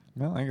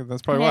 Well, I think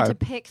that's probably He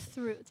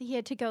why. he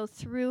had to go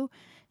through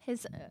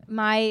his,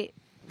 my,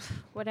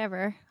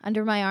 whatever,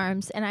 under my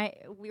arms. And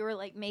we were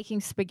like making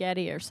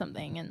spaghetti or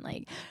something. And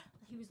like,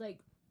 he was like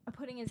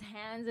putting his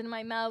hands in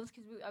my mouth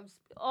because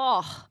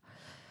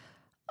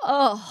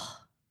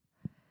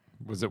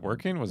Was it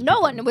working? No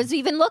one was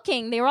even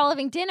looking. They were all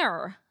having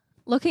dinner,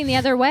 looking the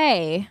other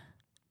way,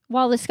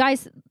 while this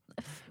guy's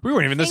We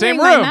weren't even in the fingering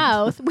same my room.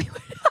 mouth.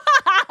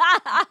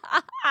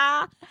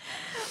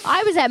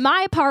 I was at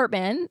my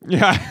apartment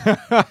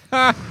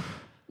Yeah.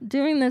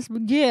 doing this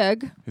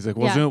gig. He's like,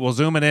 Yeah. we'll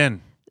zoom it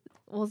in.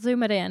 We'll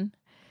zoom it in.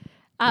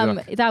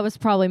 Yuck. That was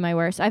probably my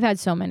worst. I've had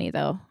so many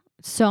though,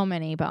 so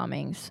many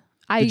bombings.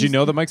 Did you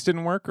know the mics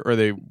didn't work, or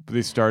they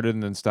started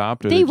and then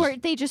stopped? Or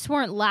They just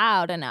weren't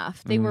loud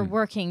enough. They were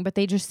working, but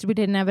we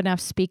didn't have enough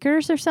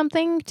speakers or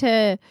something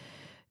to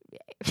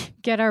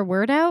get our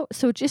word out.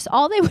 So just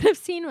all they would have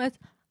seen was,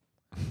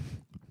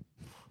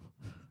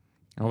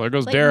 Oh, there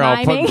goes like Daryl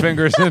miming.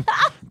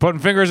 putting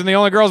fingers in the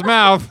only girl's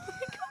mouth.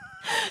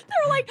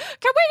 they're like,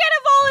 "Can we get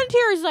a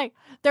volunteer?" He's like,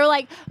 they're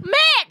like,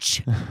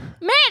 Mitch,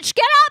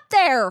 get up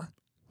there,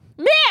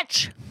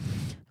 Mitch.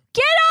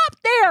 Get up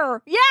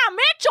there. Yeah,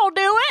 Mitch will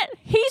do it.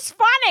 He's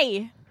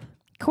funny.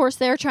 Of course,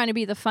 they're trying to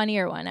be the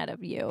funnier one out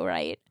of you,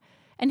 right?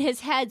 And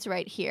his head's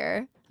right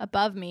here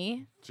above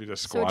me. She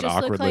just So it squat just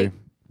looks awkwardly. like-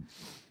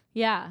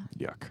 Yeah.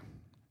 Yuck.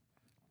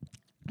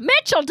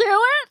 Mitch will do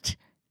it.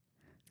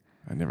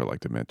 I never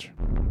liked a Mitch.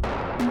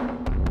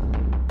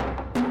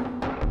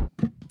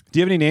 Do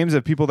you have any names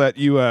of people that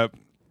you,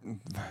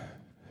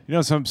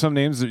 some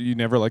names that you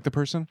never liked the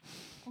person?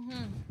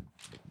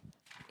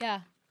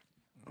 Yeah.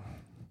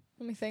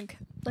 Let me think.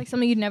 Like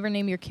something you'd never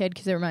name your kid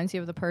because it reminds you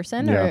of the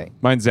person? Or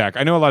Mine's Zach.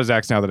 I know a lot of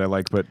Zachs now that I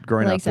like, but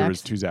growing I like up there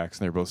was Zachs. 2 Zachs, and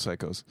they're both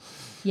psychos.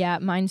 Yeah,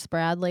 mine's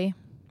Bradley.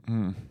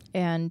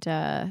 And,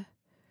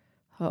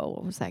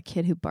 what was that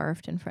kid who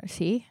barfed in front?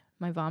 See?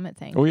 My vomit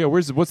thing. Oh, yeah.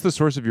 What's the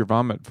source of your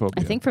vomit phobia?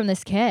 I think from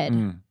this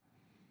kid.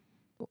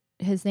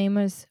 His name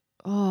was,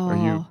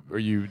 Do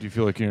you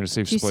feel like you're in a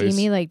safe Do you place?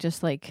 see me like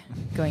just like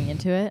going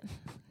into it?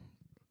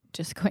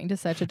 Just going to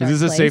such a dark Is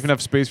this place. a safe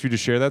enough space for you to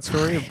share that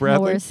story of Bradley?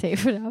 Nowhere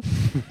safe enough.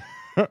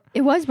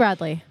 It was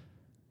Bradley.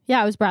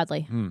 Yeah, it was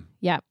Bradley.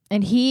 Yeah.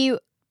 And he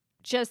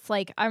just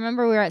like, I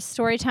remember we were at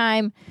story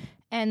time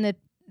and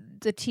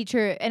the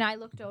teacher, and I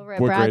looked over at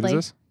What Bradley. grade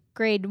is this?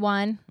 Grade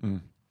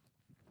 1.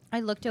 I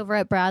looked over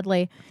at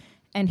Bradley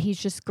and he's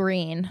just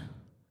green.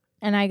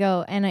 And I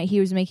go, he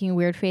was making a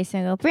weird face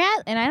and I go,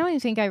 Brad. And I don't even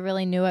think I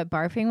really knew what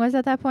barfing was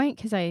at that point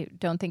because I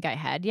don't think I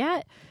had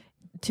yet,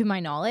 to my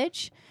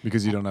knowledge.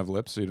 Because you don't have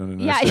lips, so you don't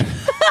Yeah.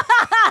 understand.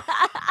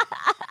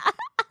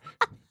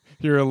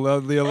 You're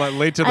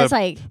late to I was the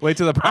like, late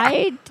to the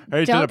I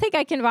Late to don't the- think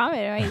I can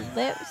vomit. My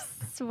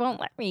lips won't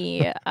let me.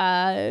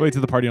 late to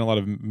the party on a lot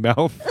of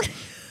mouth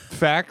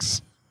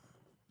facts.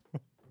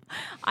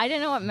 I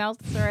didn't know what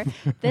mouths were.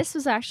 This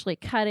was actually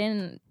cut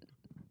in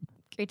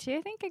grade 2,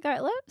 I think I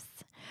got lips.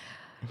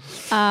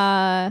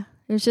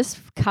 It was just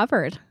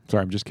covered.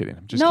 Sorry, I'm just kidding.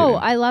 No,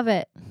 I love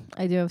it.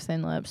 I do have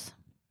thin lips.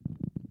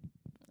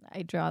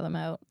 I draw them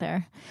out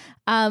there.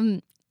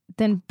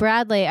 Then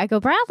Bradley, I go,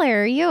 Bradley,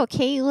 are you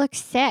okay? You look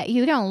sad.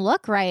 You don't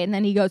look right. And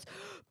then he goes,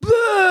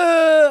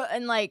 "Boo!"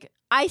 And like,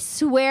 I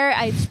swear,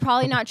 it's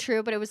probably not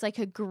true, but it was like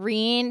a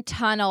green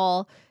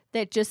tunnel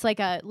that just like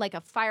a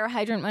fire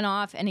hydrant went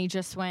off, and he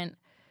just went.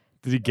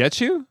 Did he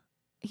get you?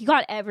 He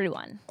got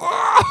everyone,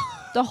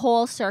 the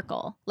whole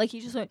circle. Like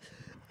he just went,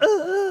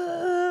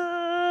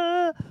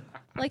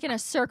 like in a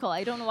circle.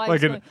 I don't know why.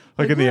 Like in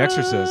The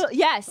Exorcist.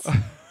 Yes.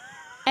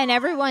 And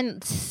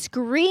everyone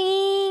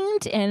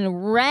screamed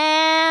and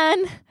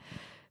ran.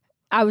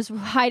 I was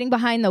hiding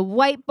behind the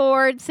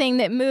whiteboard thing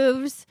that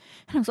moves.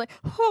 And I was like,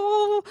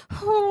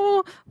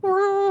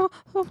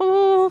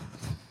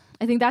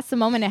 I think that's the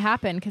moment it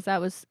happened because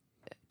that was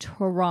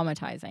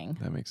traumatizing.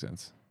 That makes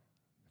sense.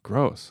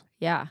 Gross.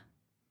 Yeah.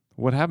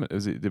 What happened?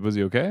 Was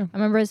he okay? I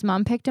remember his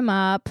mom picked him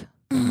up.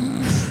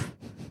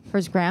 For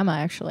his grandma,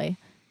 actually.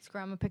 His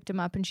grandma picked him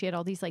up and she had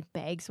all these like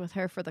bags with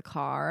her for the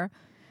car.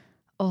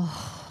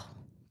 Oh,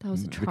 that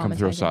was Did they come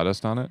throw traumatizing.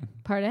 sawdust on it?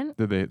 Pardon?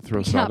 Did they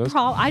throw Yeah, sawdust?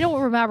 I don't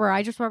remember.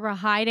 I just remember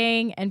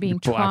hiding and being You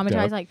blacked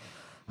traumatized. out. Like,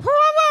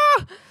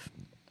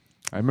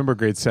 I remember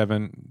grade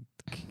 7,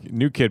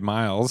 new kid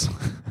Miles.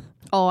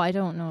 Oh, I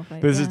don't know if I.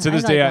 This yeah, is to I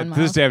this like day. 1 To this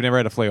mile. day, I've never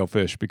had a flail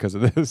fish because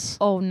of this.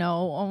 Oh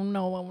no! Oh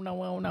no! Oh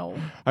no! Oh no! Oh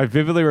no! I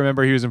vividly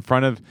remember he was in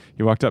front of.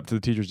 He walked up to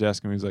the teacher's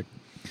desk and he was like,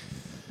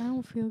 I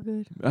don't feel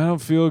good. "I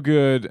don't feel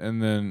good."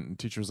 And then the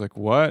teacher was like,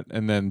 "What?"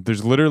 And then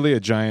there's literally a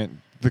giant.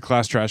 The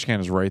class trash can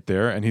is right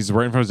there, and he's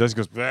right in front of his desk. He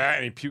goes, "Bah,"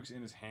 and he pukes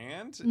in his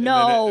hand.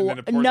 No, and then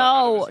it pours no,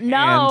 out of his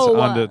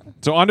no.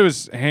 hand onto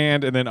his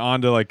hand, and then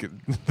onto like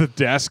the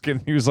desk. And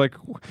he was like,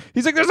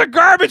 "There's a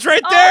garbage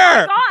right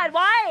there." Oh my God!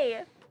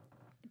 Why?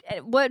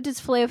 What does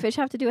Filet-O-Fish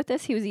have to do with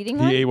this? He was eating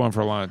one. He ate one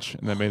for lunch,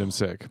 and that made him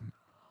sick.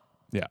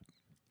 Yeah,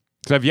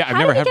 because I've How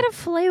never did had. he get a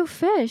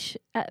Filet-O-Fish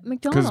at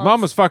McDonald's? Because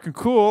mom was fucking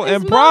cool His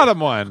and mom- brought him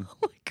one. Oh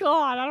my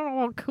God! I don't know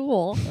how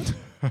cool.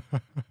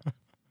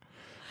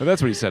 But that's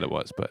what he said it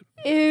was. But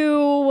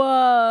Ew.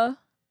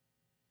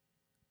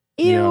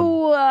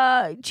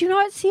 Ew. Do you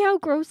not see how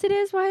gross it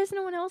is? Why does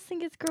no one else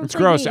think it's gross? it's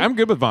like gross. me? I'm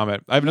good with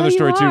vomit. I have No, another you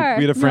story too. are.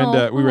 We had a friend.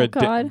 No. We were Oh, at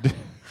God.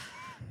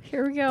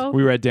 Here we go.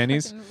 we were at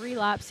Denny's, Fucking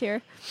relapse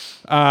here.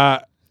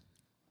 and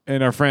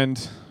our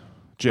friend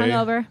Jay,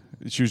 Hungover.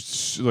 she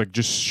was like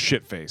just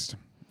shit faced,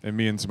 and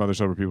me and some other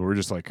sober people were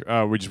just like,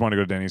 we just want to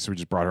go to Denny's, so we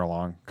just brought her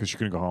along because she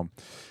couldn't go home.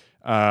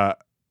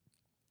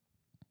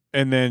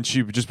 And then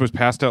she just was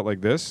passed out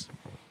like this.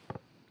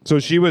 So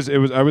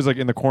I was like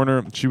in the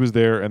corner, she was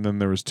there, and then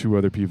there was 2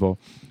 other people,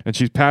 and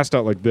she's passed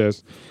out like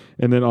this,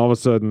 and then all of a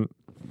sudden,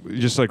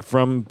 just like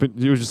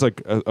it was just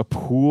like a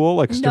pool,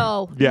 like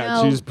No, yeah,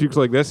 no. she just puked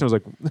like this, and it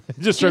was like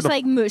just Just started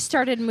like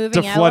started to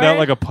moving flood out outward.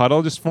 like a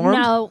puddle just formed.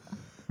 No.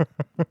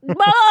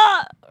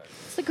 Ah!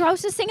 It's the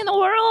grossest thing in the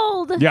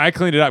world. Yeah, I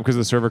cleaned it up because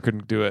the server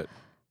couldn't do it.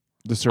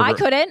 The server, I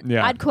couldn't.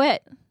 Yeah, I'd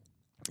quit.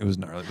 it was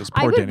gnarly. Those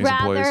I poor would Denny's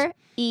employees. rather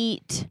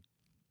eat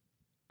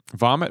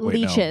Vomit. Wait,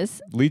 no.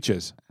 leeches.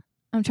 Leeches.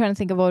 I'm trying to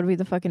think of what would be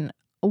the fucking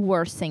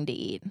worst thing to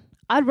eat.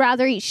 I'd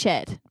rather eat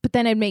shit, but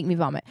then it'd make me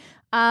vomit.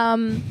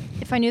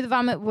 If I knew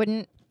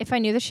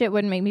the shit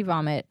wouldn't make me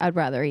vomit, I'd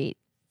rather eat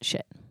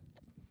shit.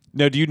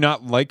 Now, do you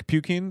not like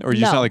puking, or you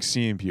just No. not like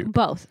seeing puke?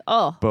 Both.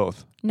 Oh,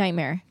 Both.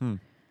 nightmare.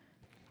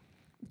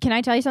 Can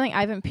I tell you something?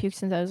 I haven't puked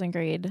since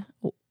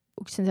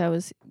I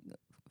was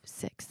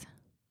 6.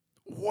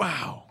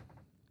 Wow.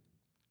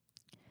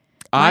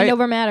 Mind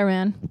over matter,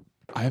 man.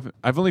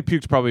 I've only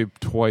puked probably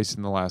twice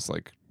in the last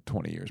like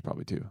 20 years,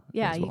 probably too.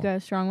 Yeah, as you well. got a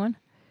strong one.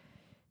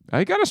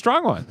 I got a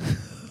strong one.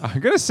 I'm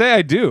gonna say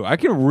I do. I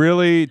can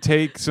really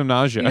take some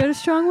nausea. You got a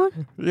strong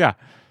one? Yeah,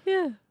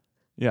 Yeah.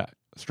 yeah.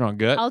 Strong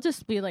gut. I'll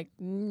just be like,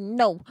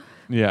 no.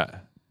 Yeah.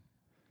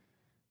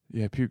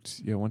 Yeah, I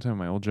puked. Yeah, one time at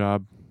my old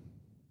job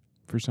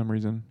for some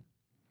reason.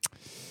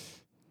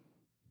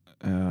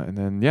 And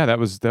then that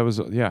was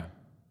yeah.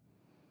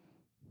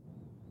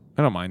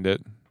 I don't mind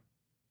it.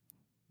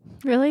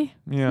 Really?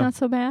 Yeah. Not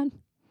so bad.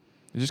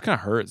 It just kind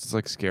of hurts. It's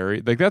like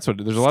scary. Like that's what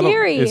there's a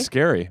Scary. lot of it's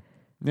scary.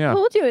 Yeah. I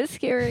told you it's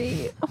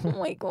scary. Oh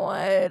my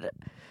God.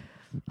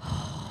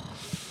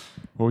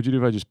 What would you do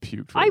if I just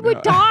puked? I right would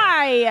now?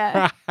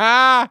 die.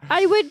 Ah!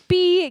 I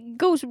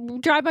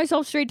would drive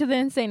myself straight to the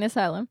insane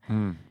asylum.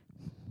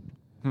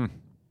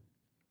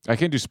 I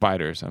can't do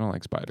spiders. I don't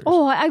like spiders.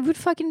 Oh, I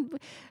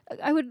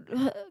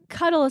would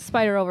cuddle a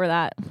spider over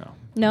that. No.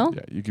 No?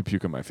 Yeah, you could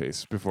puke on my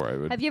face before I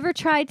would. Have you ever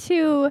tried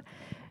to,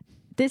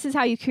 this is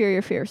how you cure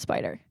your fear of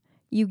spider.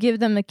 You give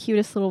them the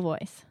cutest little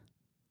voice.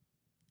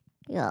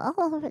 Yeah,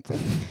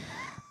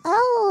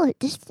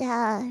 just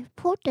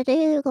poor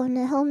today, going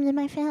home to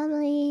my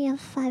family of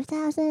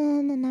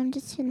 5,000, and I'm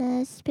just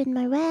gonna spin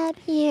my web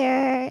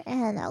here,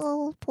 and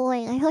oh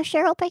boy, I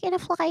sure hope I get a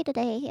fly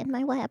today in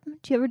my web.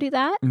 Do you ever do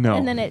that? No.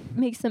 And then it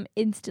makes them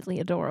instantly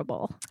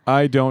adorable.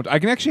 I don't. I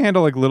can actually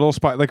handle like little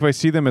spiders. Like if I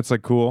see them, it's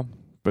like cool.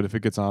 But if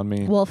it gets on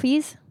me,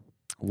 Wolfies?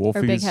 wolfies.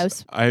 or big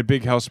house- I had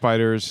big house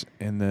spiders,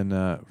 and then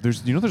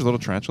there's little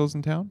tarantulas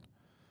in town.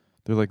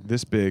 They're like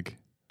this big,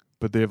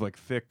 but they have like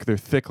thick. They're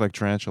thick like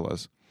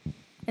tarantulas.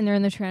 And they're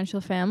in the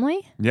tarantula family?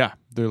 Yeah,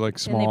 they're like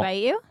And small. they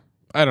bite you?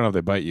 I don't know if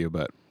they bite you,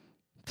 but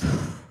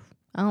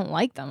I don't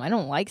like them. I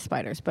don't like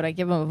spiders, but I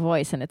give them a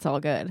voice and it's all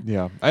good.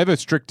 yeah, I have a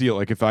strict deal.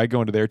 Like if I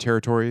go into their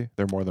territory,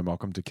 they're more than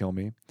welcome to kill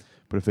me.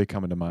 But if they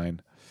come into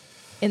mine,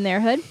 In their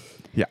hood?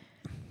 yeah.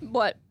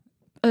 What?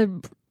 A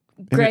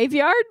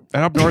graveyard?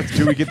 And up north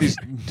too, we get these.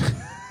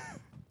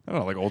 I don't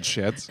know, like old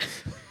sheds.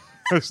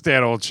 Stay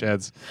at old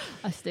sheds.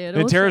 I stay at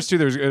In Old Terrace too,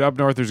 there's up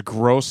north. There's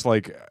gross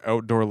like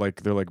outdoor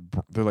like they're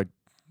like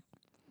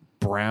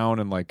brown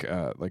and like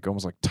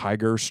almost like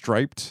tiger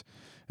striped,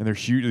 and they're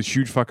huge. These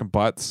huge fucking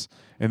butts,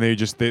 and they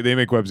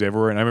make webs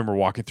everywhere. And I remember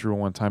walking through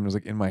one time, and it was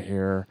like in my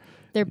hair.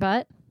 Their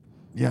butt?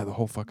 Yeah, the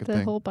whole fucking The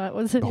thing. whole butt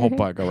was in The your whole hair?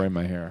 butt got right in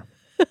my hair.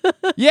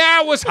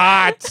 Yeah, it was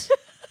hot.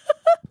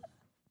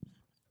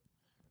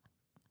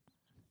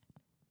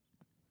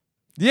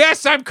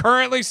 Yes, I'm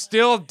currently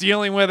still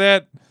dealing with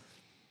it.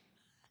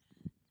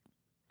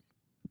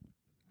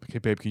 Okay,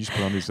 babe, can you just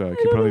put on these? Can I you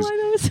don't put know on these? why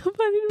that was so funny to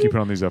Can you me. put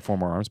on these 4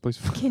 more arms, please?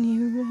 Can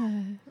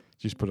you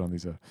Just put on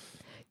these.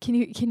 can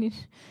you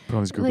Put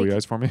on these googly Like-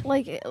 eyes for me.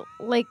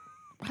 like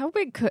how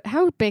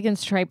big and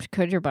striped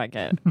could your butt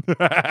get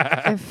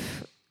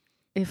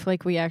if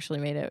like we actually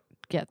made it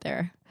get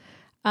there?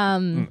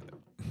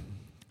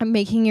 I'm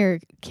making your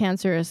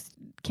cancerous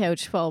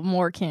couch feel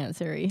more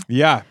cancery.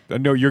 Yeah.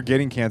 No, you're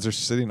getting cancer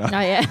sitting on it. Oh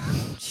yeah.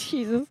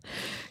 Jesus.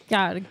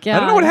 God. I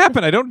don't know what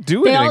happened. I don't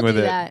do They anything all with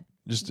do it. that.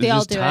 Just, They it's all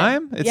just do it.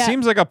 time? It Yeah.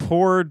 seems like a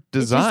poor It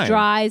design. just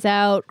dries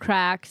out,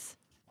 cracks.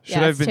 Should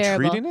Yeah, I have it's been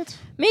terrible. treating it?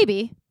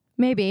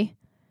 Maybe.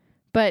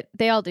 But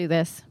they all do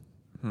this.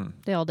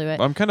 They all do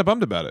it. I'm kind of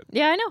bummed about it.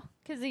 Yeah, I know.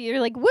 Because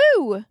you're like,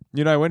 woo!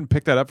 You know, I went and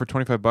picked that up for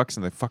 $25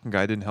 and the fucking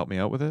guy didn't help me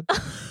out with it.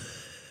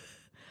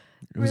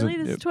 Really?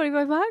 This is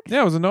 $25?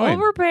 Yeah, it was annoying.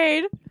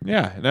 Overpaid.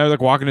 Yeah. And I was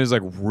like walking to his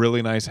like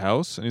really nice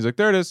house and he's like,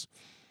 there it is.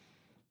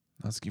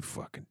 I was like, you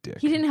fucking dick.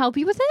 He didn't help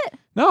you with it?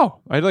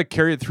 No. I'd like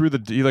carry it through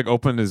he like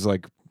opened his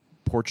like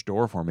porch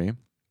door for me.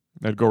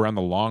 I'd go around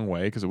the long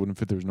way because it wouldn't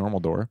fit through his normal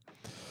door.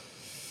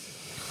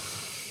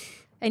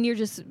 And you're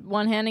just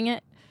one-handing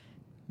it?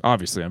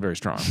 Obviously, I'm very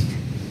strong.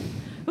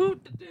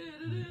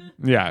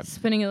 Yeah.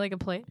 Spinning it like a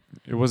plate?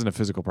 It wasn't a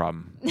physical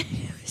problem. It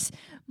was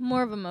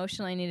more of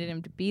emotional. I needed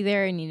him to be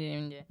there. I needed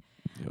him to...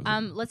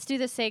 let's do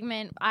this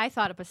segment. I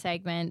thought up a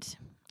segment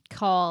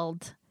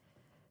called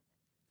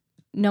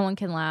No One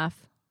Can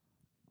Laugh.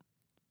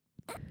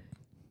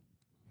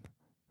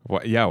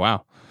 What? Yeah,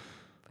 wow.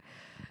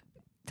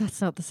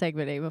 That's not the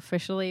segment name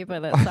officially,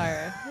 but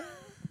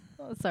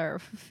that's our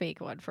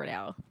fake one for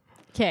now.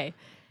 Okay.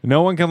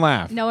 No one can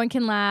laugh. No One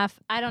Can Laugh.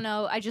 I don't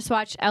know. I just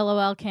watched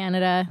LOL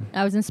Canada.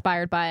 I was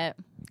inspired by it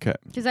Okay.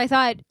 because I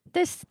thought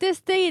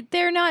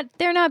they're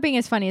not being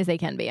as funny as they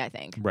can be. I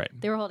think Right.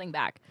 they were holding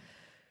back.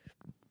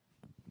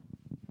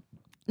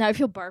 Now I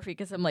feel barfy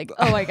because I'm like,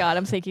 oh my god,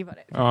 I'm thinking about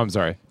it. Oh, I'm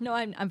sorry. No,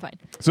 I'm fine.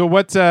 So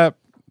what?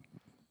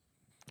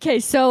 Okay,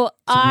 so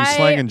we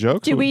slanging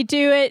jokes? Do we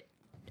do it?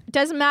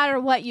 Doesn't matter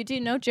what you do.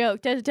 No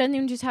joke. Doesn't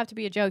even just have to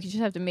be a joke. You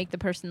just have to make the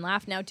person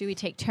laugh. Now, do we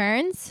take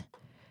turns?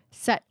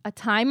 Set a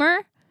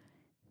timer?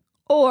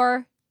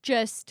 Or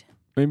just...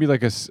 Maybe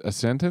like a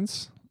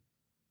sentence?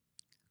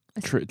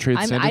 Trade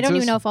sentences? I don't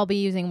even know if I'll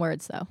be using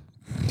words, though.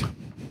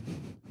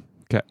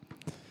 Okay.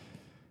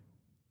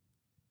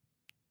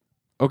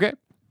 Okay.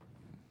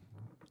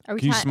 Are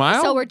we Can you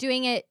smile? So we're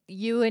doing it,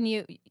 you and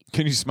you.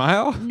 Can you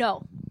smile?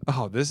 No.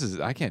 Oh,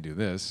 I can't do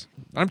this.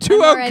 I'm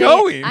too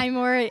outgoing. I'm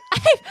already...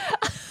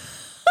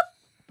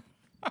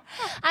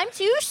 I'm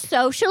too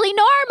socially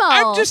normal.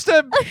 I'm just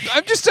a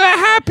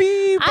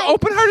happy,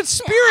 open-hearted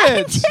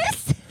spirit.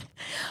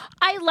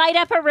 I light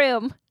up a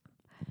room.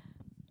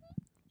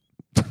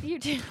 You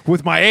do.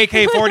 With my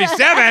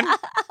AK-47.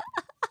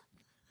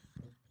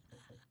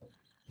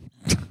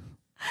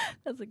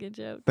 That's a good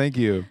joke. Thank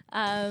you.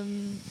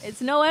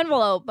 It's no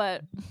envelope,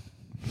 but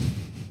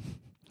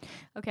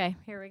okay,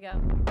 here we go.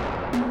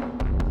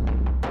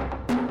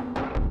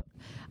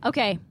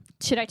 Okay,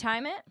 should I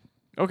time it?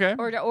 Okay.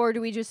 Or do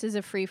we just as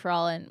a free for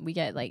all and we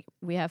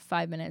have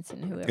 5 minutes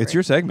and whoever? It's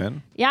your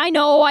segment. Yeah, I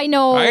know. I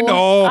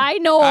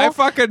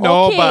fucking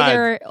know, okay,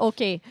 bud.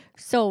 Okay,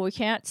 so we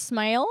can't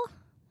smile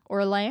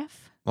or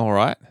laugh All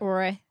right.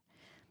 or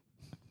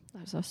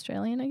that was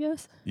Australian, I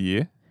guess.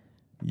 Yeah.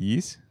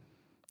 Yes.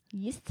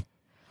 Yes.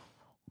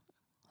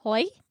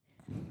 Hoi.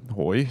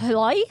 Hoi.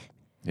 Hoi.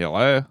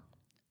 Hello.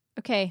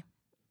 Okay.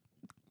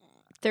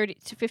 30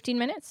 to 15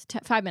 minutes?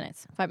 5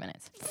 minutes. 5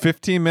 minutes.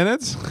 15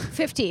 minutes?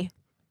 50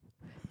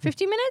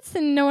 minutes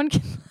and no one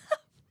can...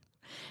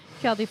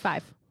 Okay, I'll do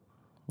 5.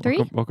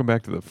 3? Welcome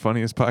back to the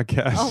funniest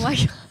podcast. Oh my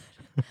god.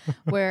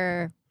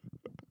 Where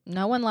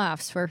no one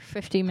laughs for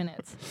 50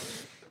 minutes.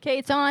 Okay,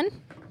 it's on.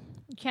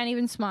 You can't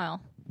even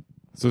smile.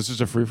 So it's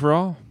just a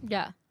free-for-all?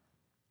 Yeah.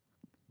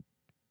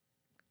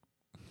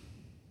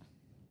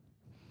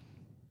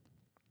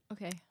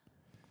 Okay.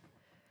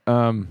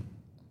 Do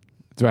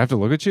I have to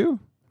look at you?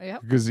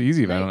 Yep. Because it's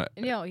easy if I No, don't...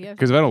 no, you have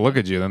Because if I don't look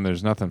at you, then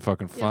there's nothing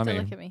fucking you have to funny.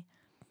 look at me.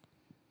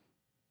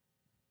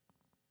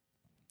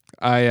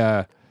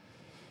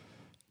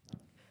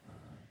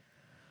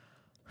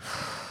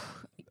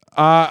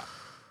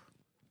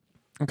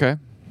 Okay.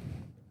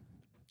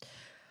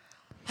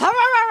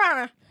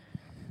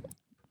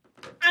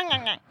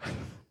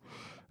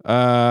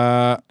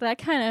 That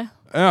kind of...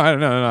 No, I don't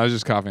know. No, I was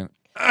just coughing.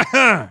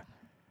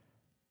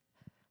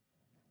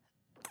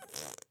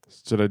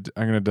 I'm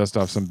going to dust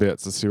off some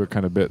bits. Let's see what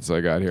kind of bits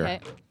I got here. Okay.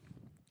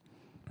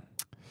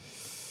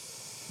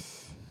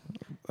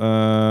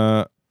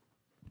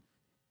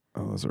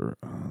 Those are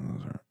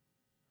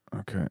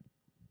okay.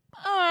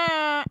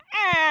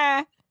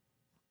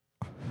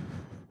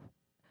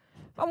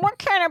 What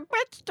kind of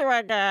bits do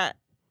I got?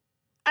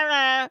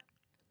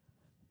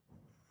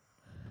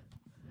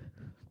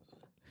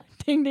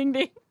 Ding, ding,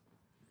 ding.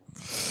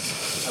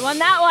 I won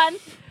that one.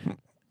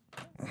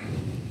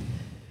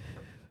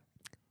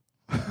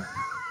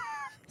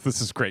 This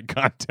is great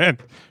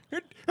content.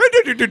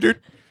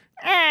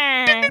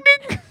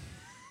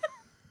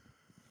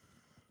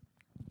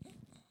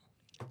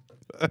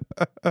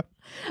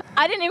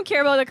 I didn't even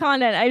care about the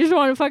content. I just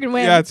wanted to fucking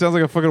win. Yeah, it sounds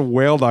like a fucking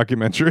whale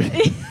documentary.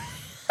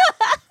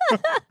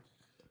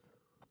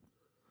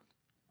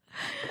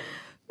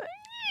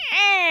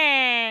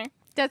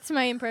 That's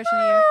my impression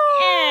of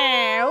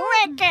you.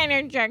 What kind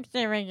of jokes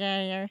do we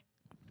got here?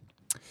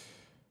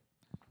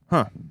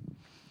 Huh.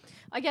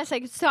 I guess I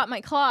could stop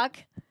my clock.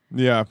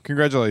 Yeah,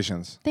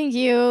 congratulations. Thank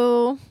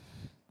you.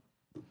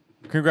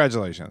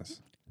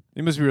 Congratulations.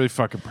 You must be really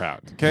fucking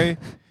proud, okay?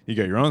 You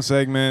got your own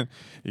segment.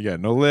 You got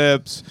no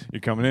lips.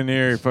 You're coming in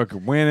here. You're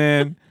fucking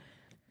winning.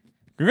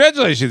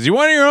 Congratulations. You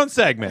won your own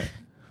segment.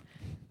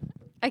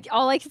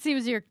 All I could see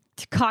was your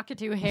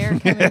cockatoo hair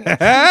coming.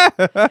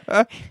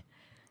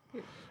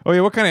 Oh,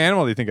 yeah. What kind of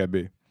animal do you think I'd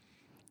be?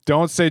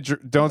 Don't say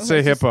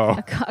hippo.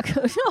 A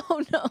cockatoo.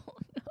 No.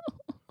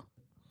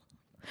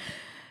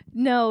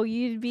 No,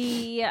 you'd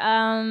be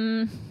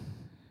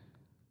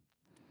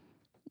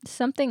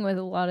something with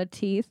a lot of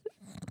teeth.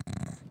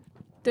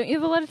 Don't you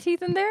have a lot of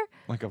teeth in there?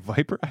 Like a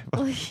viper?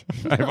 I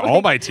have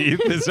all my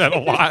teeth. Is that a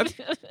lot?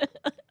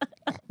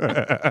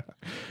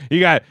 You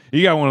got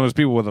one of those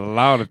people with a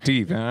lot of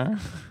teeth, huh?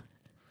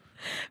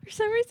 For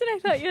some reason, I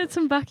thought you had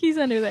some Buckies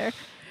under there.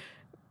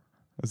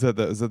 Is that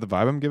the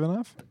vibe I'm giving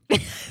off?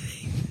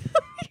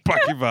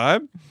 Bucky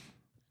vibe?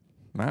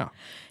 Wow.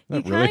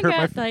 That You really kind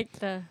hurt of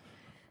my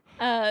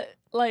got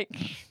like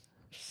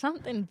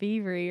something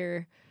beavery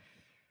or.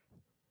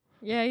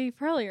 Yeah, you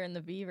probably are in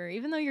the beaver.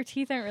 Even though your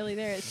teeth aren't really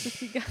there, it's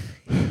just you got.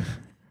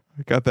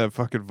 I got that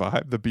fucking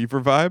vibe, the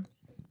beaver vibe.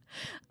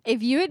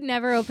 If you had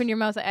never opened your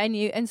mouth,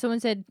 and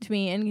someone said to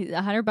me, and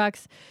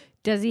 $100,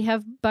 does he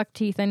have buck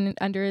teeth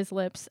under his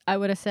lips? I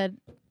would have said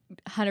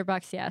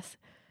 $100, yes.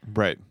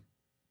 Right.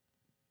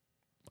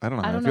 I don't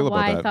know how I don't I feel know why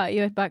about I that. thought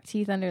you had buck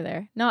teeth under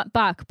there. Not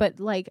buck, but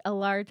like a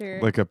larger.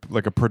 Like a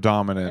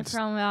predominant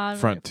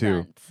front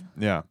two.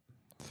 Yeah.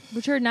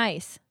 Which are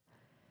nice.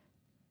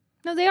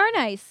 No, they are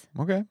nice.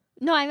 Okay.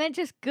 No, I meant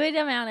just good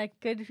amount of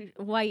good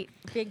white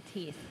big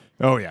teeth.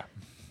 Oh yeah.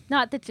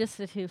 Not just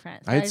the two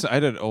fronts. I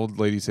had an old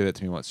lady say that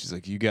to me once. She's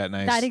like, "You got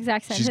nice." That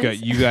exact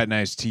sentence. You got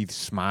nice teeth.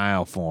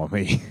 Smile for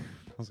me.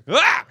 I was like,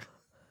 ah!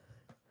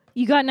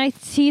 You got nice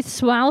teeth.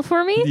 Smile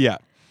for me. Yeah.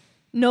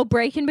 No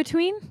break in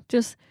between.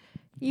 Just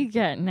you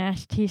got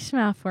nice teeth.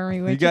 Smile for me.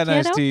 You got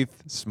nice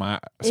teeth. Smile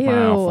Ew.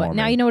 for me.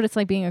 Now you know what it's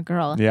like being a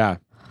girl. Yeah.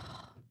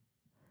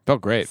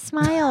 Felt great.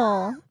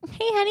 Smile. Hey,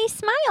 honey,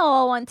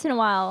 smile once in a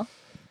while.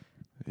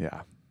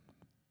 Yeah.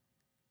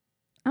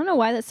 I don't know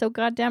why that's so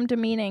goddamn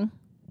demeaning.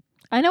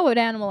 I know what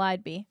animal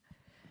I'd be.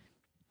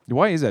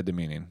 Why is that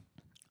demeaning?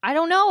 I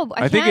don't know.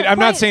 I'm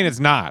not saying it's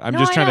not. I'm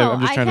just trying to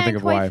think of I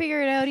can't why. quite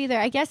figure it out either.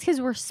 I guess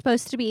because we're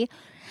supposed to be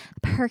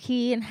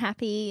perky and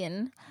happy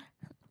and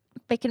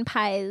bacon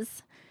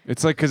pies.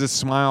 It's like because it's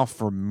smile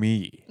for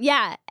me.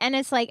 Yeah, and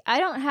it's like I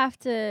don't have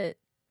to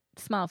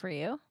smile for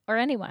you or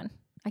anyone.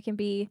 I can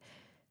be.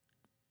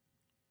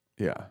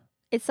 Yeah.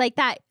 It's like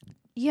that.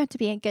 You have to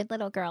be a good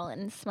little girl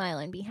and smile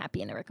and be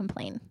happy and never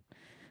complain.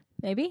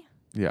 Maybe.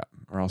 Yeah.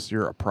 Or else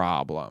you're a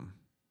problem.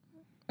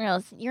 Or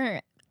else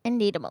you're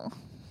undateable.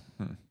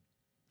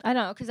 I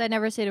don't know, because I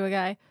never say to a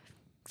guy,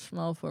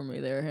 smile for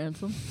me there,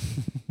 handsome.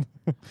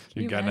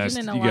 You you got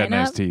imagine nice. in a You got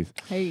nice lineup? teeth.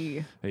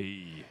 Hey.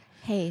 Hey.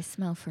 Hey,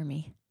 smile for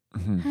me.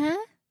 Mhm. Huh?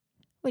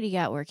 What do you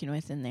got working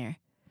with in there?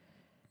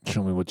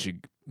 Show me what you.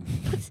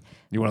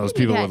 You one of those What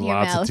do you people got with in your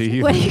lots of mouth?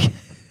 teeth. What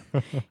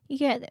do you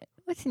got?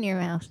 What's in your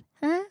mouth?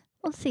 Huh?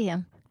 We'll see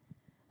him.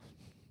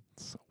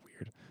 So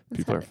weird.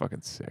 People are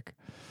fucking sick.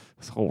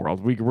 This whole world.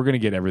 We're gonna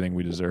get everything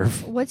we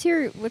deserve. What's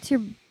your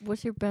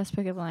best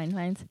pickup line?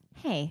 Mine's,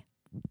 hey,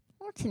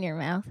 what's in your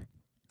mouth?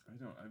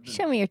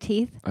 Show me your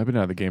teeth. I've been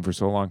out of the game for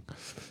so long.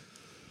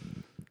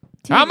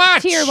 To How your-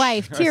 much? To your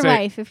wife. I To your say-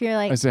 wife. If you're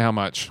like, I say how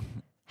much?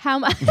 how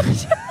much?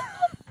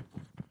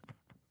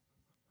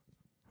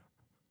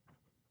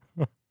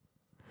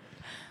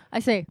 I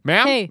say,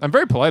 Ma'am, hey, I'm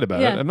very polite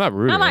about Yeah. it. I'm not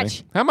rude. How or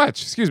anything. much? How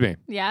much? Excuse me.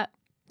 yeah.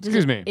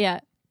 Excuse me.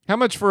 Yeah. How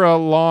much for a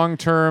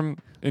long-term,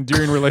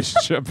 endearing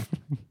relationship?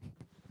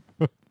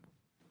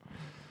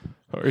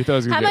 Oh, you thought I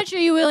was gonna How get- much are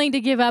you willing to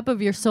give up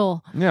of your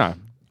soul? Yeah.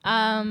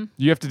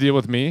 You have to deal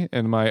with me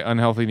and my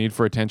unhealthy need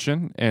for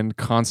attention and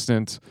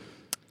constant,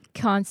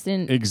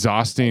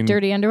 exhausting,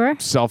 dirty underwear.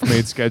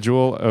 self-made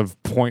schedule of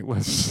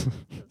pointless,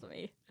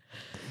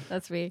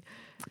 That's me.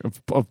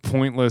 of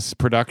pointless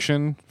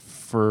production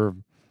for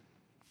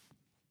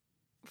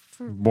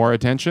more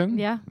attention.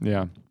 Yeah.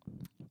 Yeah.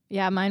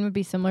 Yeah, mine would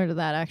be similar to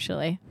that,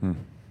 actually.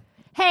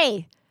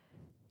 Hey,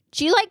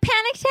 do you like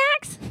panic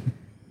attacks?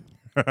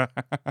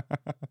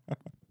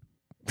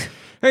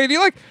 Hey, do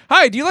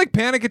you like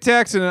panic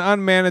attacks and an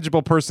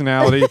unmanageable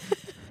personality?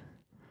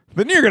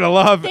 Then you're gonna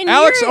love Then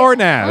Alex you're- or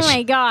Nash. Oh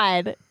my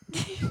god. Do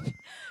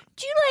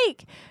you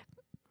like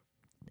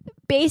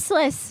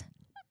baseless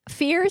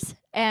fears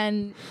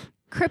and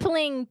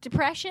crippling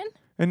depression?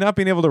 And not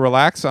being able to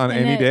relax on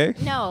any day.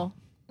 No.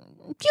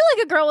 Do you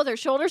like a girl with her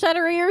shoulders at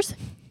her ears?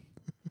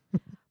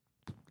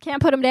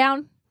 Can't put them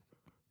down.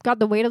 Got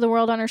the weight of the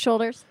world on her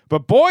shoulders.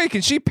 But boy,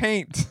 can she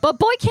paint. But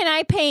boy, can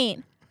I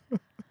paint.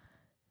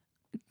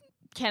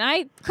 Can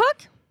I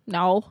cook?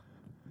 No.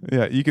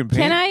 Yeah, you can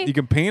paint. Can I- You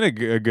can paint a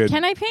good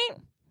Can I paint?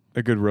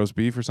 a good roast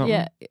beef or something.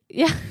 Yeah.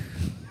 Yeah.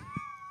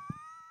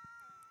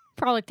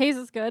 Probably tastes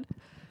as good.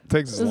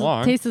 Takes as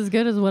long. Tastes as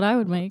good as what I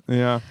would make.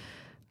 Yeah.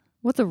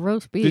 What's a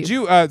roast beef? Did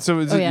you? So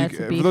is Oh, it, yeah, you, it's a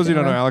for beef those of you who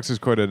don't know, dinner. Alex is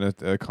quite an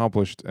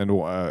accomplished and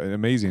an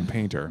amazing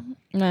painter.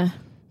 Nah.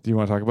 Do you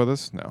want to talk about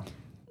this? No.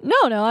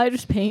 No, I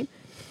just paint.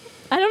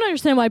 I don't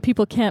understand why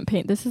people can't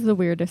paint. This is the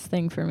weirdest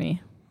thing for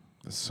me.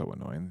 It's so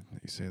annoying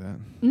that you say that.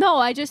 No,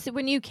 I just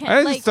when you can't.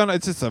 I like, just don't.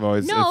 It's just I've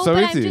always. no, it's so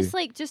but easy. I'm just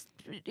like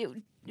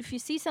if you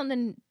see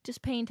something,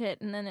 just paint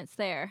it and then it's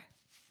there.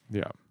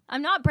 Yeah.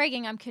 I'm not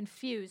bragging. I'm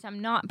confused.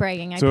 I'm not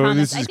bragging. I So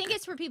promise. this I is think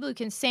it's for people who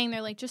can sing.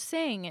 They're like just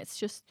saying. It's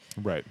just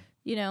Right.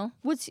 you know.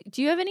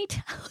 Do you have any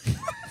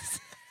talents?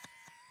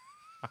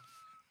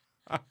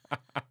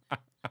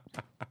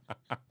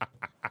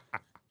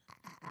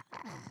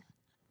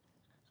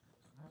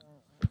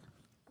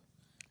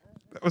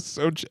 That was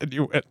so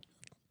genuine.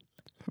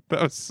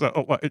 That was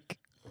so like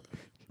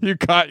you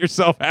caught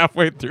yourself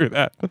halfway through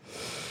that.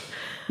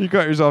 You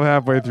caught yourself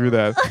halfway through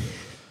that.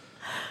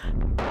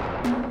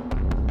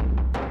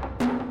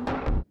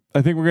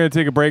 I think we're gonna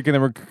take a break and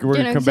then we're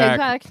gonna come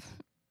back.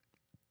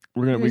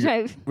 We're gonna we got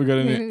a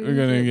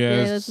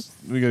guess.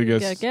 We got a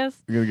guess.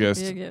 We got a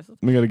guess.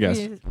 We got a guess.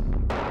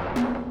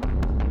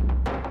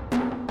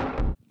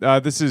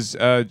 This is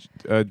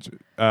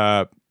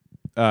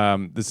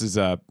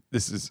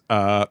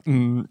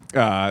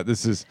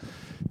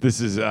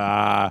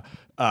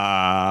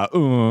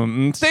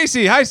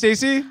Stacey. Hi,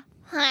 Stacey.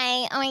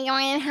 Hi. Oh my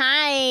god.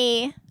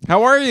 Hi.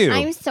 How are you?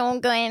 I'm so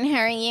good. How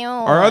are you?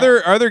 Our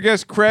other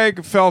guest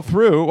Craig fell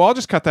through. Well, I'll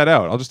just cut that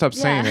out. I'll just stop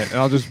saying it, and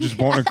I'll just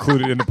won't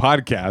include it in the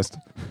podcast.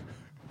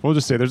 We'll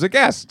just say there's a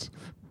guest.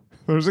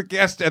 There's a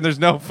guest, and there's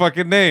no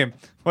fucking name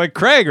like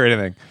Craig or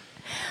anything.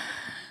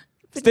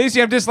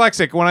 Stacey, I'm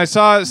dyslexic. When I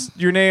saw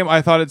your name,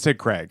 I thought it said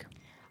Craig.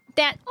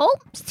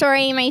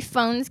 Sorry, my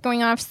phone's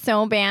going off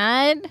so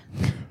bad.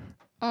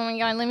 Oh my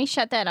god, let me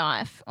shut that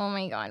off. Oh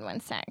my god, one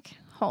sec.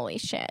 Holy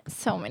shit,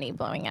 so many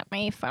blowing up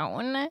my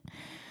phone.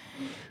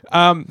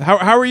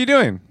 How are you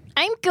doing?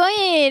 I'm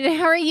good.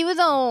 How are you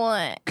though?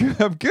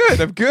 I'm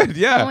good.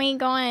 Yeah. Oh my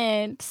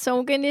god,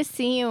 so good to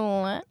see you.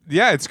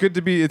 Yeah, it's good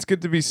to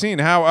be seen.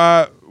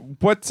 How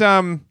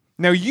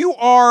now you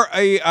are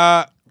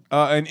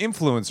an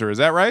influencer, is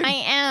that right?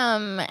 I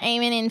am.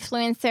 I'm an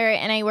influencer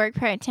and I work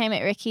part-time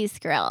at Ricky's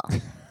Grill.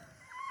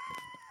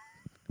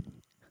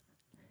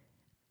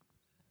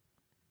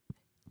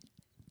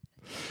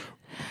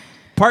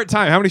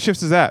 Part-time. How many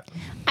shifts is that?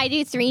 I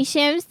do 3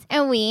 shifts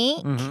a week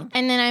and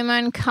then I'm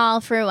on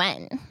call for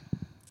 1.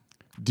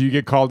 Do you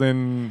get called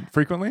in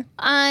frequently?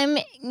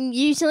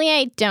 Usually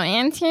I don't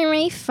answer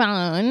my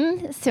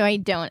phone, so I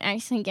don't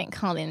actually get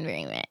called in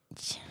very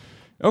much.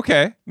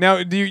 Okay. Now,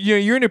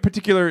 you're in a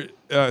particular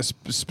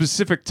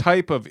specific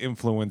type of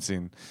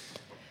influencing.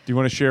 Do you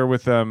want to share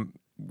with the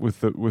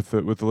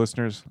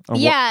listeners?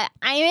 Yeah,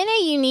 I'm in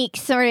a unique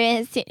sort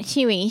of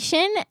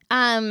situation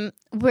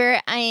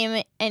where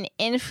I'm an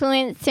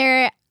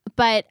influencer,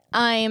 but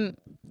how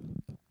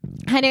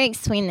do I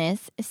explain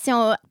this?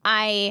 So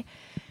I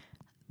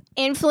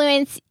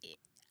influence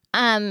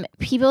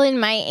people in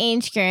my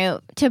age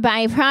group to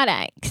buy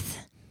products.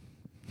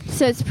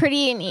 So it's pretty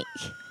unique.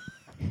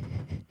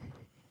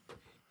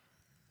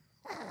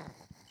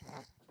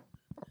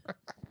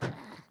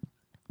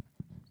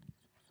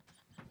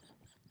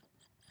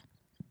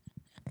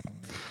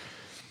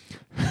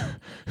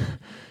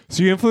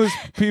 So you influence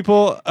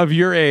people of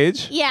your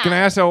age? Yeah. Can I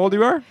ask how old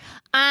you are?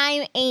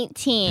 I'm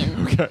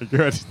 18. Okay,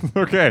 good.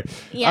 Okay.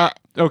 Yeah.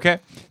 Okay.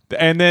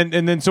 And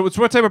then, so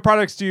what type of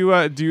products do you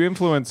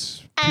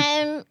influence?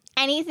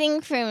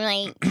 Anything from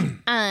like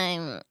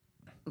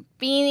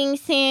bathing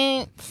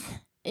suits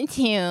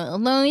to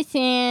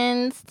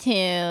lotions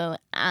to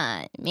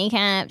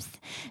makeups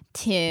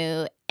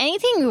to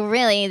anything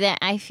really that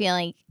I feel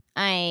like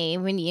I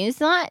would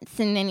use lots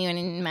and anyone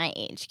in my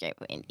age group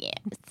would use.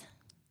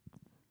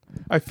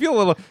 I feel a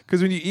little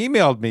because when you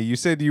emailed me, you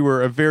said you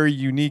were a very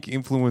unique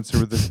influencer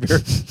with a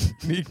very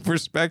unique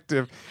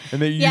perspective,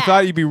 and that you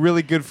thought you'd be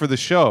really good for the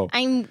show.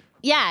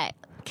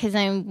 Because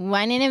I'm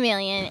 1 in a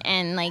million,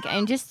 and like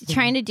I'm just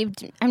trying to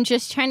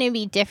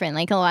be different.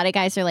 Like a lot of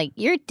guys are like,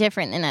 "You're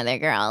different than other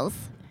girls."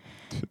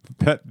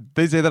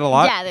 They say that a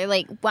lot. Yeah, they're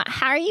like, "What?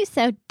 How are you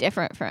so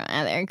different from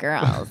other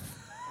girls?"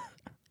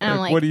 And I'm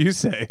like, "What do you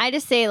say?" I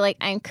just say like,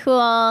 "I'm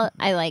cool.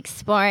 I like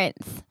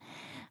sports.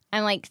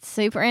 I'm like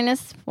super into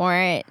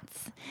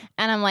sports,"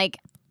 and I'm like,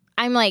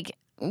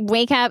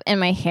 wake up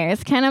and my hair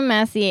is kind of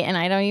messy, and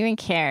I don't even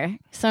care.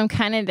 So I'm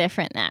kind of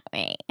different that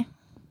way.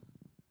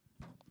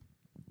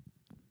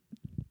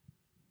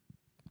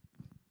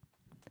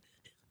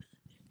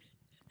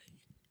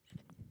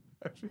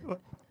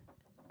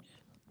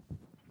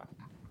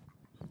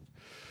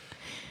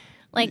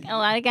 Like a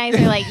lot of guys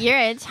are like, "You're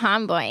a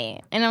tomboy,"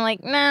 and I'm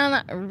like, "No,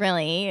 not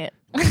really."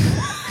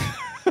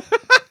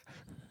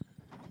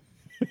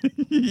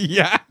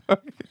 Yeah.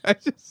 I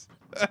just.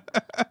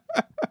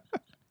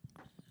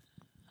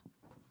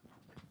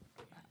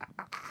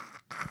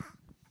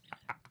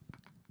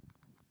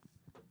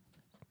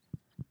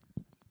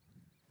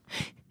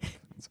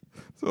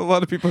 So a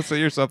lot of people say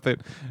you're something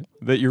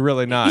that you're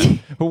really not.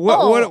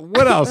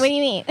 What else? What do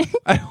you mean?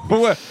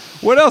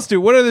 What else do?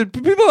 What are the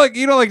people like?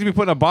 You don't like to be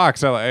put in a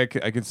box. I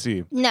can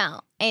see. No,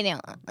 I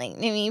don't like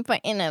to be put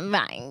in a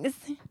box.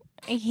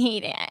 I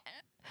hate it.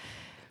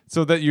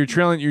 So that you're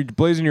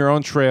blazing your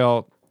own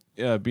trail,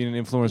 being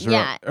an influencer.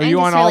 Yeah, Are I'm you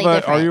just on all really the? Are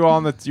different. you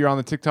on the? You're on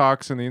the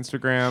TikToks and the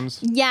Instagrams.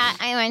 Yeah,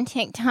 I'm on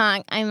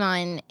TikTok. I'm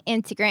on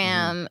Instagram,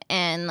 Mm-hmm.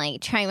 and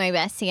like trying my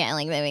best to get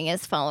like the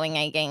biggest following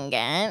I can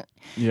get.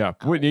 Yeah,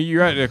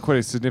 you're at quite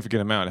a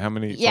significant amount. How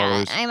many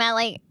Yeah,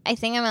 followers? I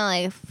think I'm at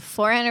like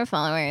 400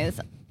 followers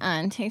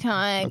on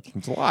TikTok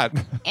It's a lot.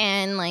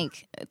 and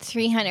like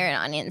 300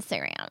 on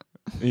Instagram.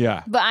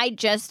 Yeah, But I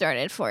just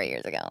started 4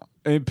 years ago.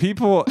 and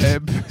people.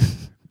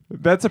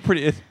 That's a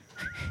pretty.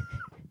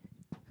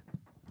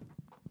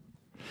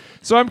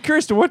 So I'm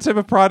curious to what type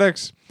of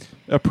products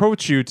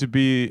approach you to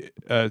be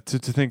to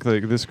think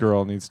like this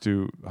girl needs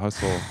to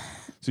hustle.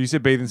 So you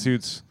said bathing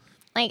suits.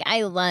 Like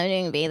I love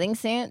doing bathing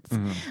suits.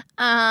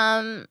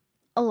 Mm-hmm.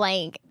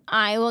 Like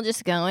I will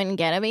just go and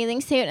get a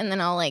bathing suit and then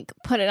I'll like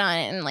put it on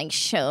and like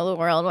show the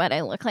world what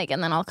I look like,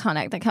 and then I'll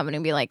contact the company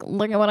and be like,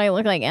 look at what I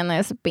look like in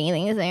this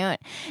bathing suit,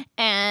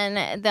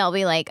 and they'll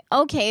be like,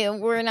 okay,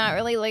 we're not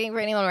really looking for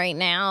anyone right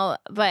now,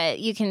 but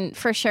you can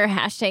for sure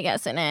hashtag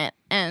us in it,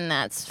 and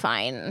that's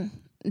fine.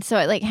 So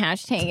I like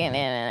hashtag it in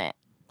it.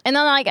 And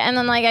then I kind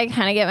of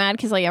get mad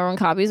because like everyone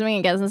copies me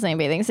and gets the same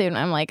bathing suit, and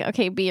I'm like,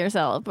 okay, be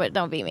yourself, but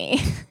don't be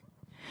me.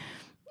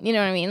 You know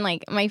what I mean?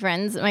 Like my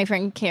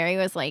friend Carrie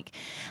was like,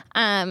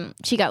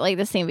 she got like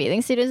the same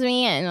bathing suit as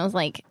me, and I was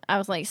like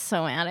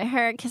so mad at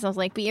her because I was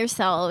like, be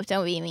yourself,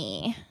 don't be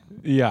me.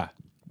 Yeah,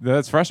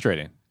 that's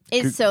frustrating.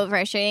 It's so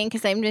frustrating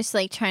because I'm just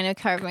like trying to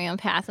carve my own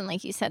path, and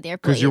like you said, there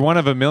Because you're one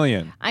of a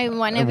million. I'm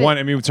one of one.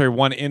 I mean, sorry,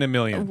 one in a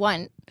million.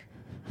 one.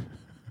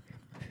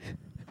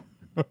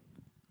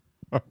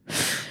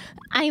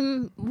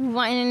 I'm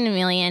one in a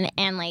million,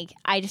 and like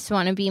I just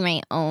want to be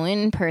my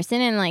own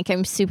person, and like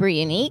I'm super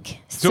unique.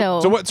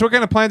 So what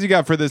kind of plans you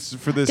got for this?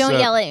 don't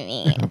yell at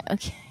me.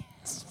 Okay.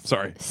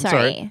 Sorry.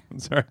 Sorry.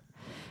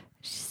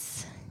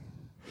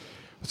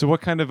 So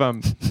what kind of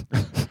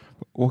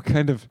what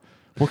kind of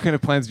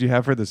plans do you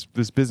have for this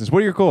business? What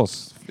are your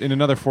goals in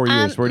another 4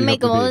 years? Where do you my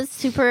hope to goal be? is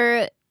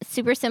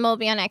super simple.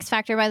 Be on X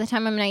Factor by the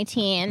time I'm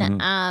 19.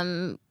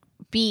 Mm-hmm.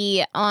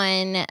 Be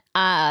on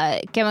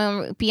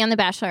the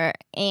Bachelor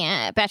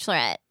and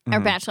Bachelorette or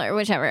Mm-hmm. Bachelor,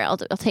 whichever. I'll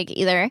take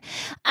either.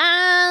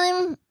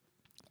 I'm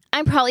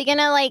probably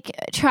gonna like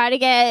try to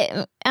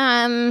get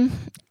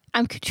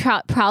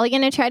probably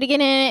gonna try to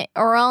get in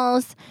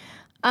orals.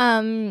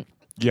 Yeah,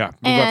 move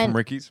up and- from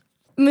Ricky's.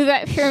 Move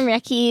up from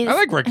Ricky's. I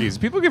like Ricky's.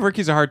 People give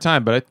Ricky's a hard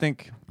time, but I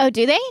think Oh,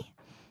 do they?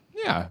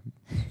 yeah.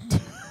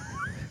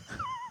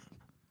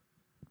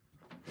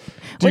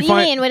 What do you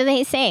mean? What do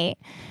they say?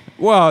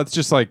 Well, it's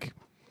just like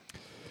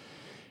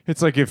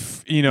it's like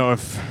if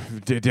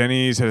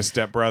Denny's had a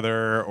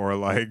stepbrother, or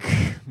like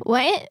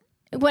What?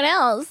 What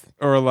else?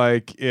 or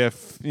like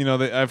if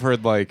I've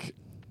heard like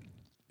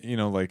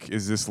like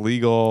is this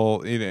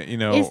legal?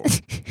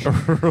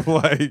 Or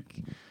like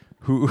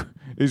who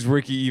is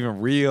Ricky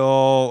even real?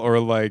 Or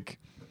like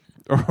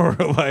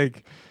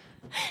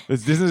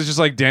this is just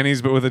like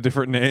Denny's but with a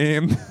different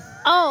name.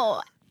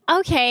 Oh,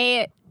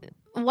 okay.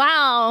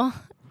 Wow.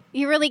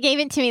 You really gave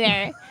it to me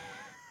there.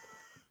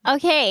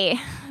 Okay.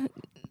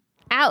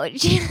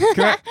 Ouch.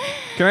 Can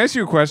I ask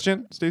you a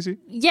question, Stacey?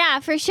 Yeah,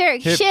 for sure.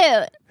 Hip.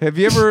 Shoot. Have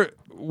you ever,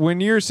 when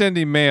you're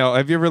sending mail,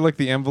 have you ever licked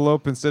the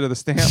envelope instead of the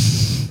stamp?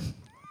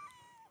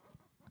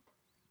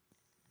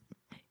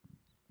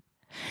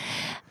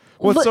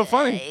 What's so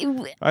funny?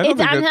 I don't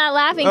think I'm that- not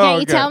laughing. Oh, Can't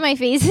you okay. tell my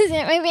face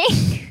isn't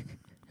moving?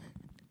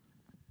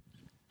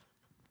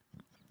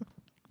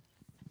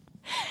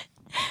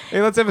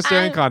 Hey, let's have a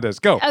staring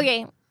contest. Go.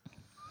 Okay.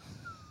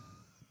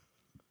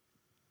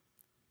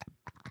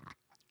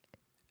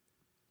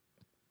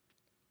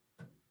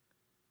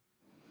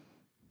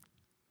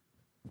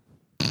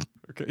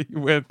 Okay, you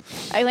win.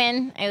 I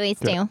win. I always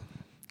do.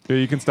 Here,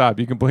 you can stop.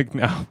 You can blink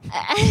now.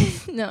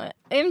 No,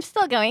 I'm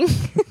still going.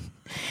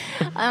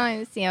 I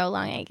want to see how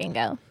long I can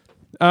go.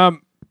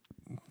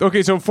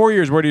 Okay, so 4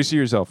 years, where do you see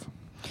yourself?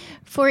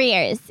 4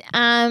 years.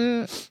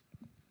 I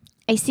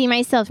see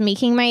myself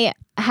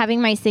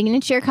having my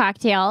signature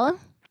cocktail.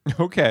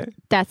 Okay.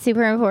 That's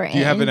super important. Do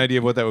you have an idea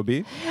of what that would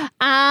be?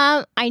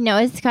 I know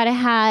it's got to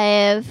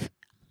have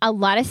a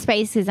lot of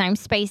spice because I'm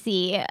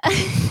spicy.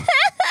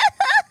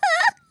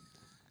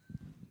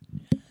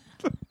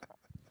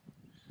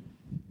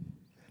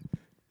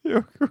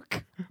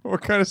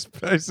 What kind of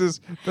spices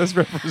best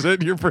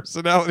represent your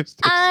personality,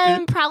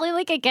 Stacey? Probably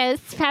like a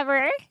ghost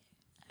pepper.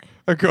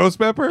 A ghost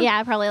pepper?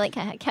 Yeah, probably like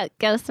a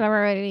ghost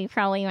pepper would be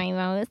probably my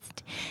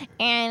most.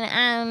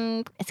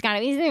 And it's got to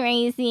be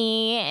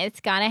spicy. It's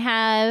got to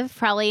have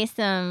probably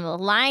some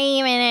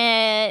lime in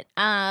it.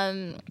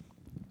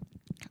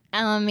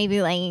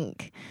 Maybe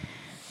like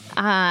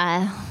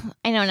I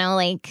don't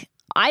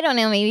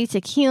know, maybe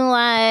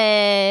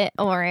tequila,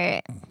 or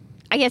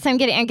I guess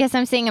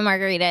I'm saying a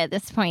margarita at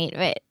this point,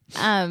 but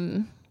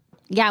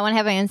yeah, I want to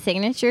have my own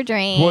signature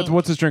drink.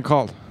 What's this drink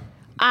called?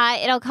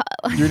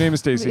 Your name is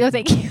Stacey. Oh,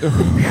 thank you.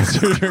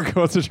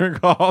 What's the drink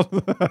called?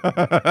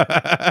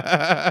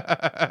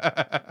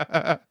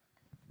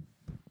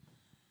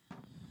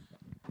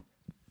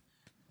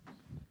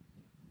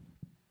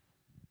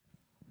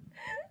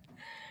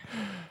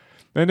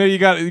 I know you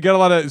got a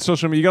lot of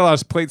social media. You got a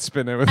lot of plate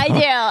spinning. With I do.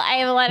 I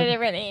have a lot of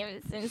different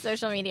names in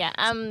social media.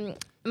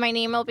 My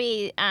name will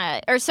be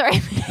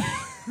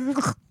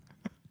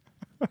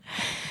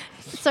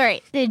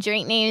sorry, the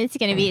drink name is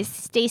gonna be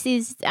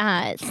Stacey's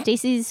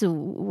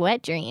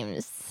Wet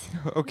Dreams.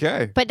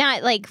 Okay. But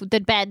not like the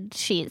bed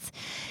sheets.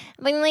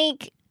 But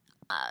like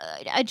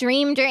a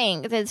dream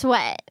drink that's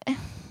wet.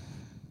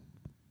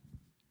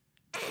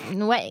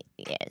 Wet.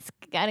 Yes,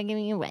 gotta give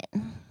me wet.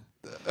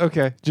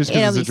 Okay. Just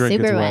It'll because it's a be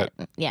drink, super it's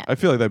wet. Yeah. I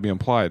feel like that'd be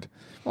implied.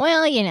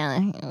 Well,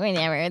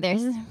 whatever.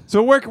 There's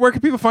So where can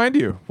people find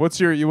you? What's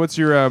your handle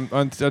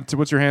on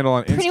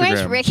Instagram? pretty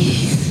much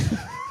Ricky's.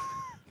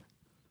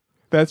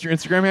 That's your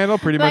Instagram handle?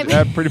 Pretty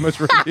much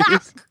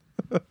Ricky's.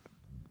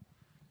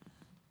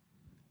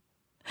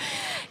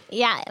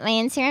 Yeah, my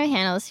Instagram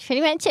handle is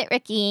pretty much at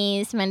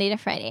Ricky's Monday to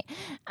Friday.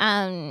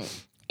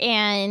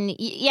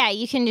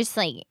 You can just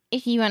like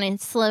if you want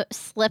to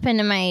slip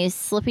into my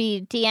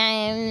slippy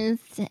DMs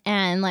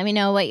and let me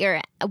know where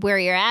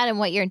you're at and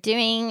what you're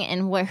doing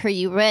and who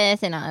you're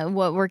with and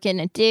what we're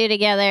gonna do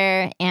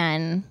together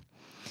and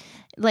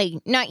like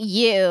not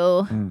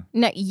you,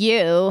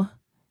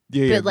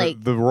 Yeah, but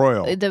like the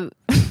royal, the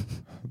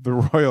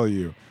royal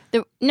you.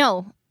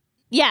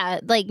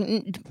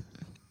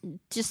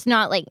 Just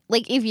not like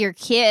if you're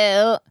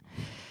cute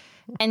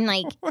and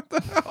like What the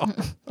hell?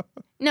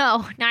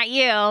 no, not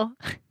you.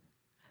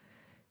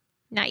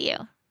 Not you.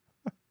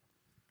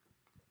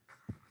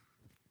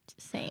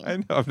 Just saying. I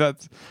know.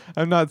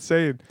 I'm not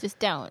saying. Just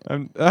don't.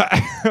 I'm.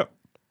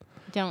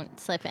 Don't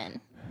slip in.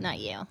 Not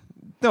you.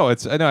 No,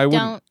 it's. I know. I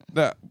wouldn't.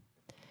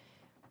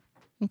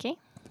 Okay?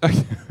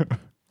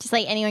 Just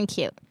like anyone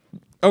cute.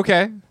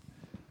 Okay.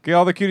 Okay,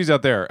 all the cuties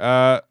out there.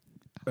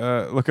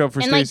 Look out for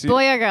And Stacey. like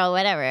boy or girl,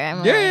 whatever.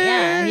 I'm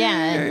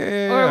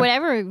Yeah. Or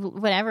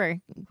whatever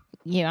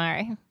you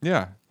are.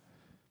 Yeah.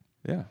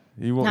 Yeah.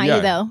 You won't. Not yeah.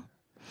 you though.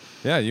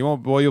 Yeah, you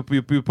won't. Well, you'll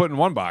be put in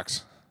one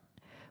box.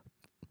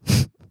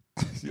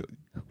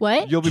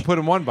 What? You'll be put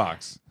in one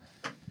box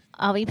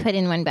I'll be put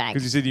in one bag.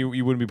 because you said you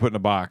wouldn't be put in a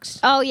box.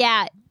 Oh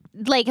yeah.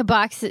 Like a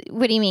box.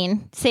 What do you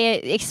mean?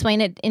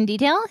 Explain it in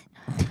detail?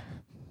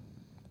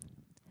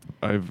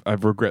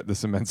 I've regret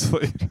this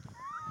immensely.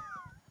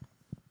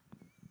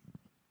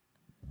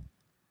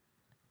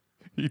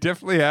 You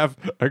definitely have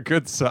a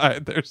good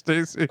side there,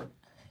 Stacey.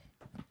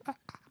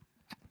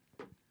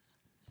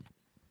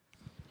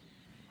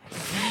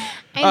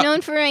 I'm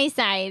known for my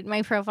side,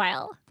 my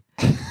profile.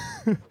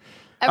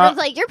 Everyone's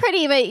like, you're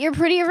pretty, but you're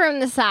prettier from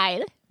the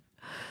side.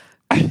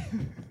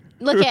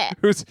 Look at.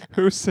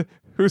 Who said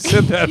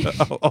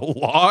that? A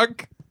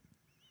log?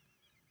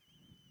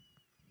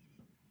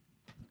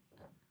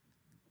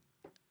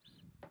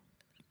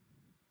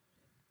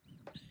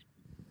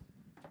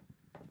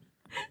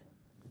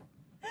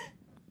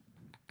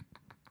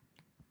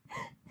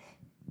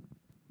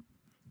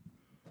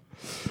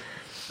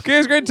 Okay,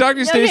 it's great to talk to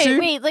you, Stacey. Okay,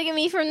 wait, look at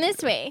me from this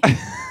way.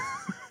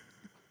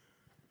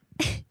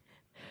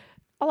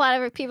 A lot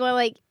of people are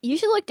like, you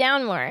should look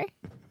down more.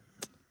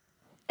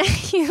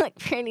 You look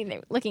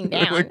pretty looking You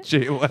down. look like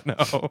Jay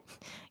Leno.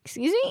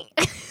 Excuse me?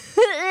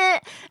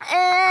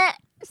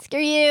 Screw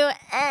you.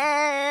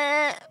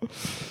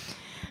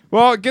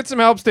 Well, get some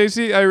help,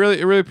 Stacey. I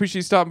really appreciate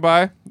you stopping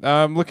by.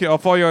 I'll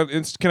follow you on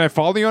Can I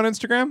follow you on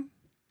Instagram?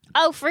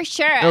 Oh, for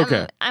sure.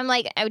 Okay. I'm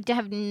like, I would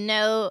have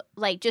no,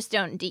 like, just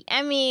don't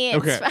DM me.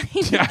 It's Okay. fine.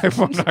 Yeah,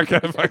 I'm not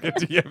gonna fucking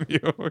DM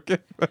you. Okay.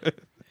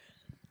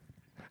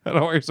 I don't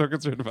know why you're so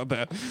concerned about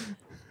that.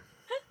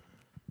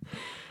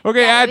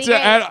 Okay, That would be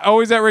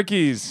always at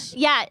Ricky's.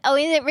 Yeah,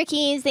 always at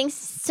Ricky's. Thanks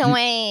so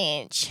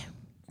much.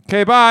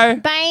 Okay, bye.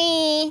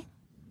 Bye.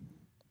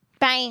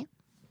 Bye.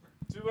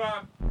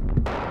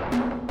 To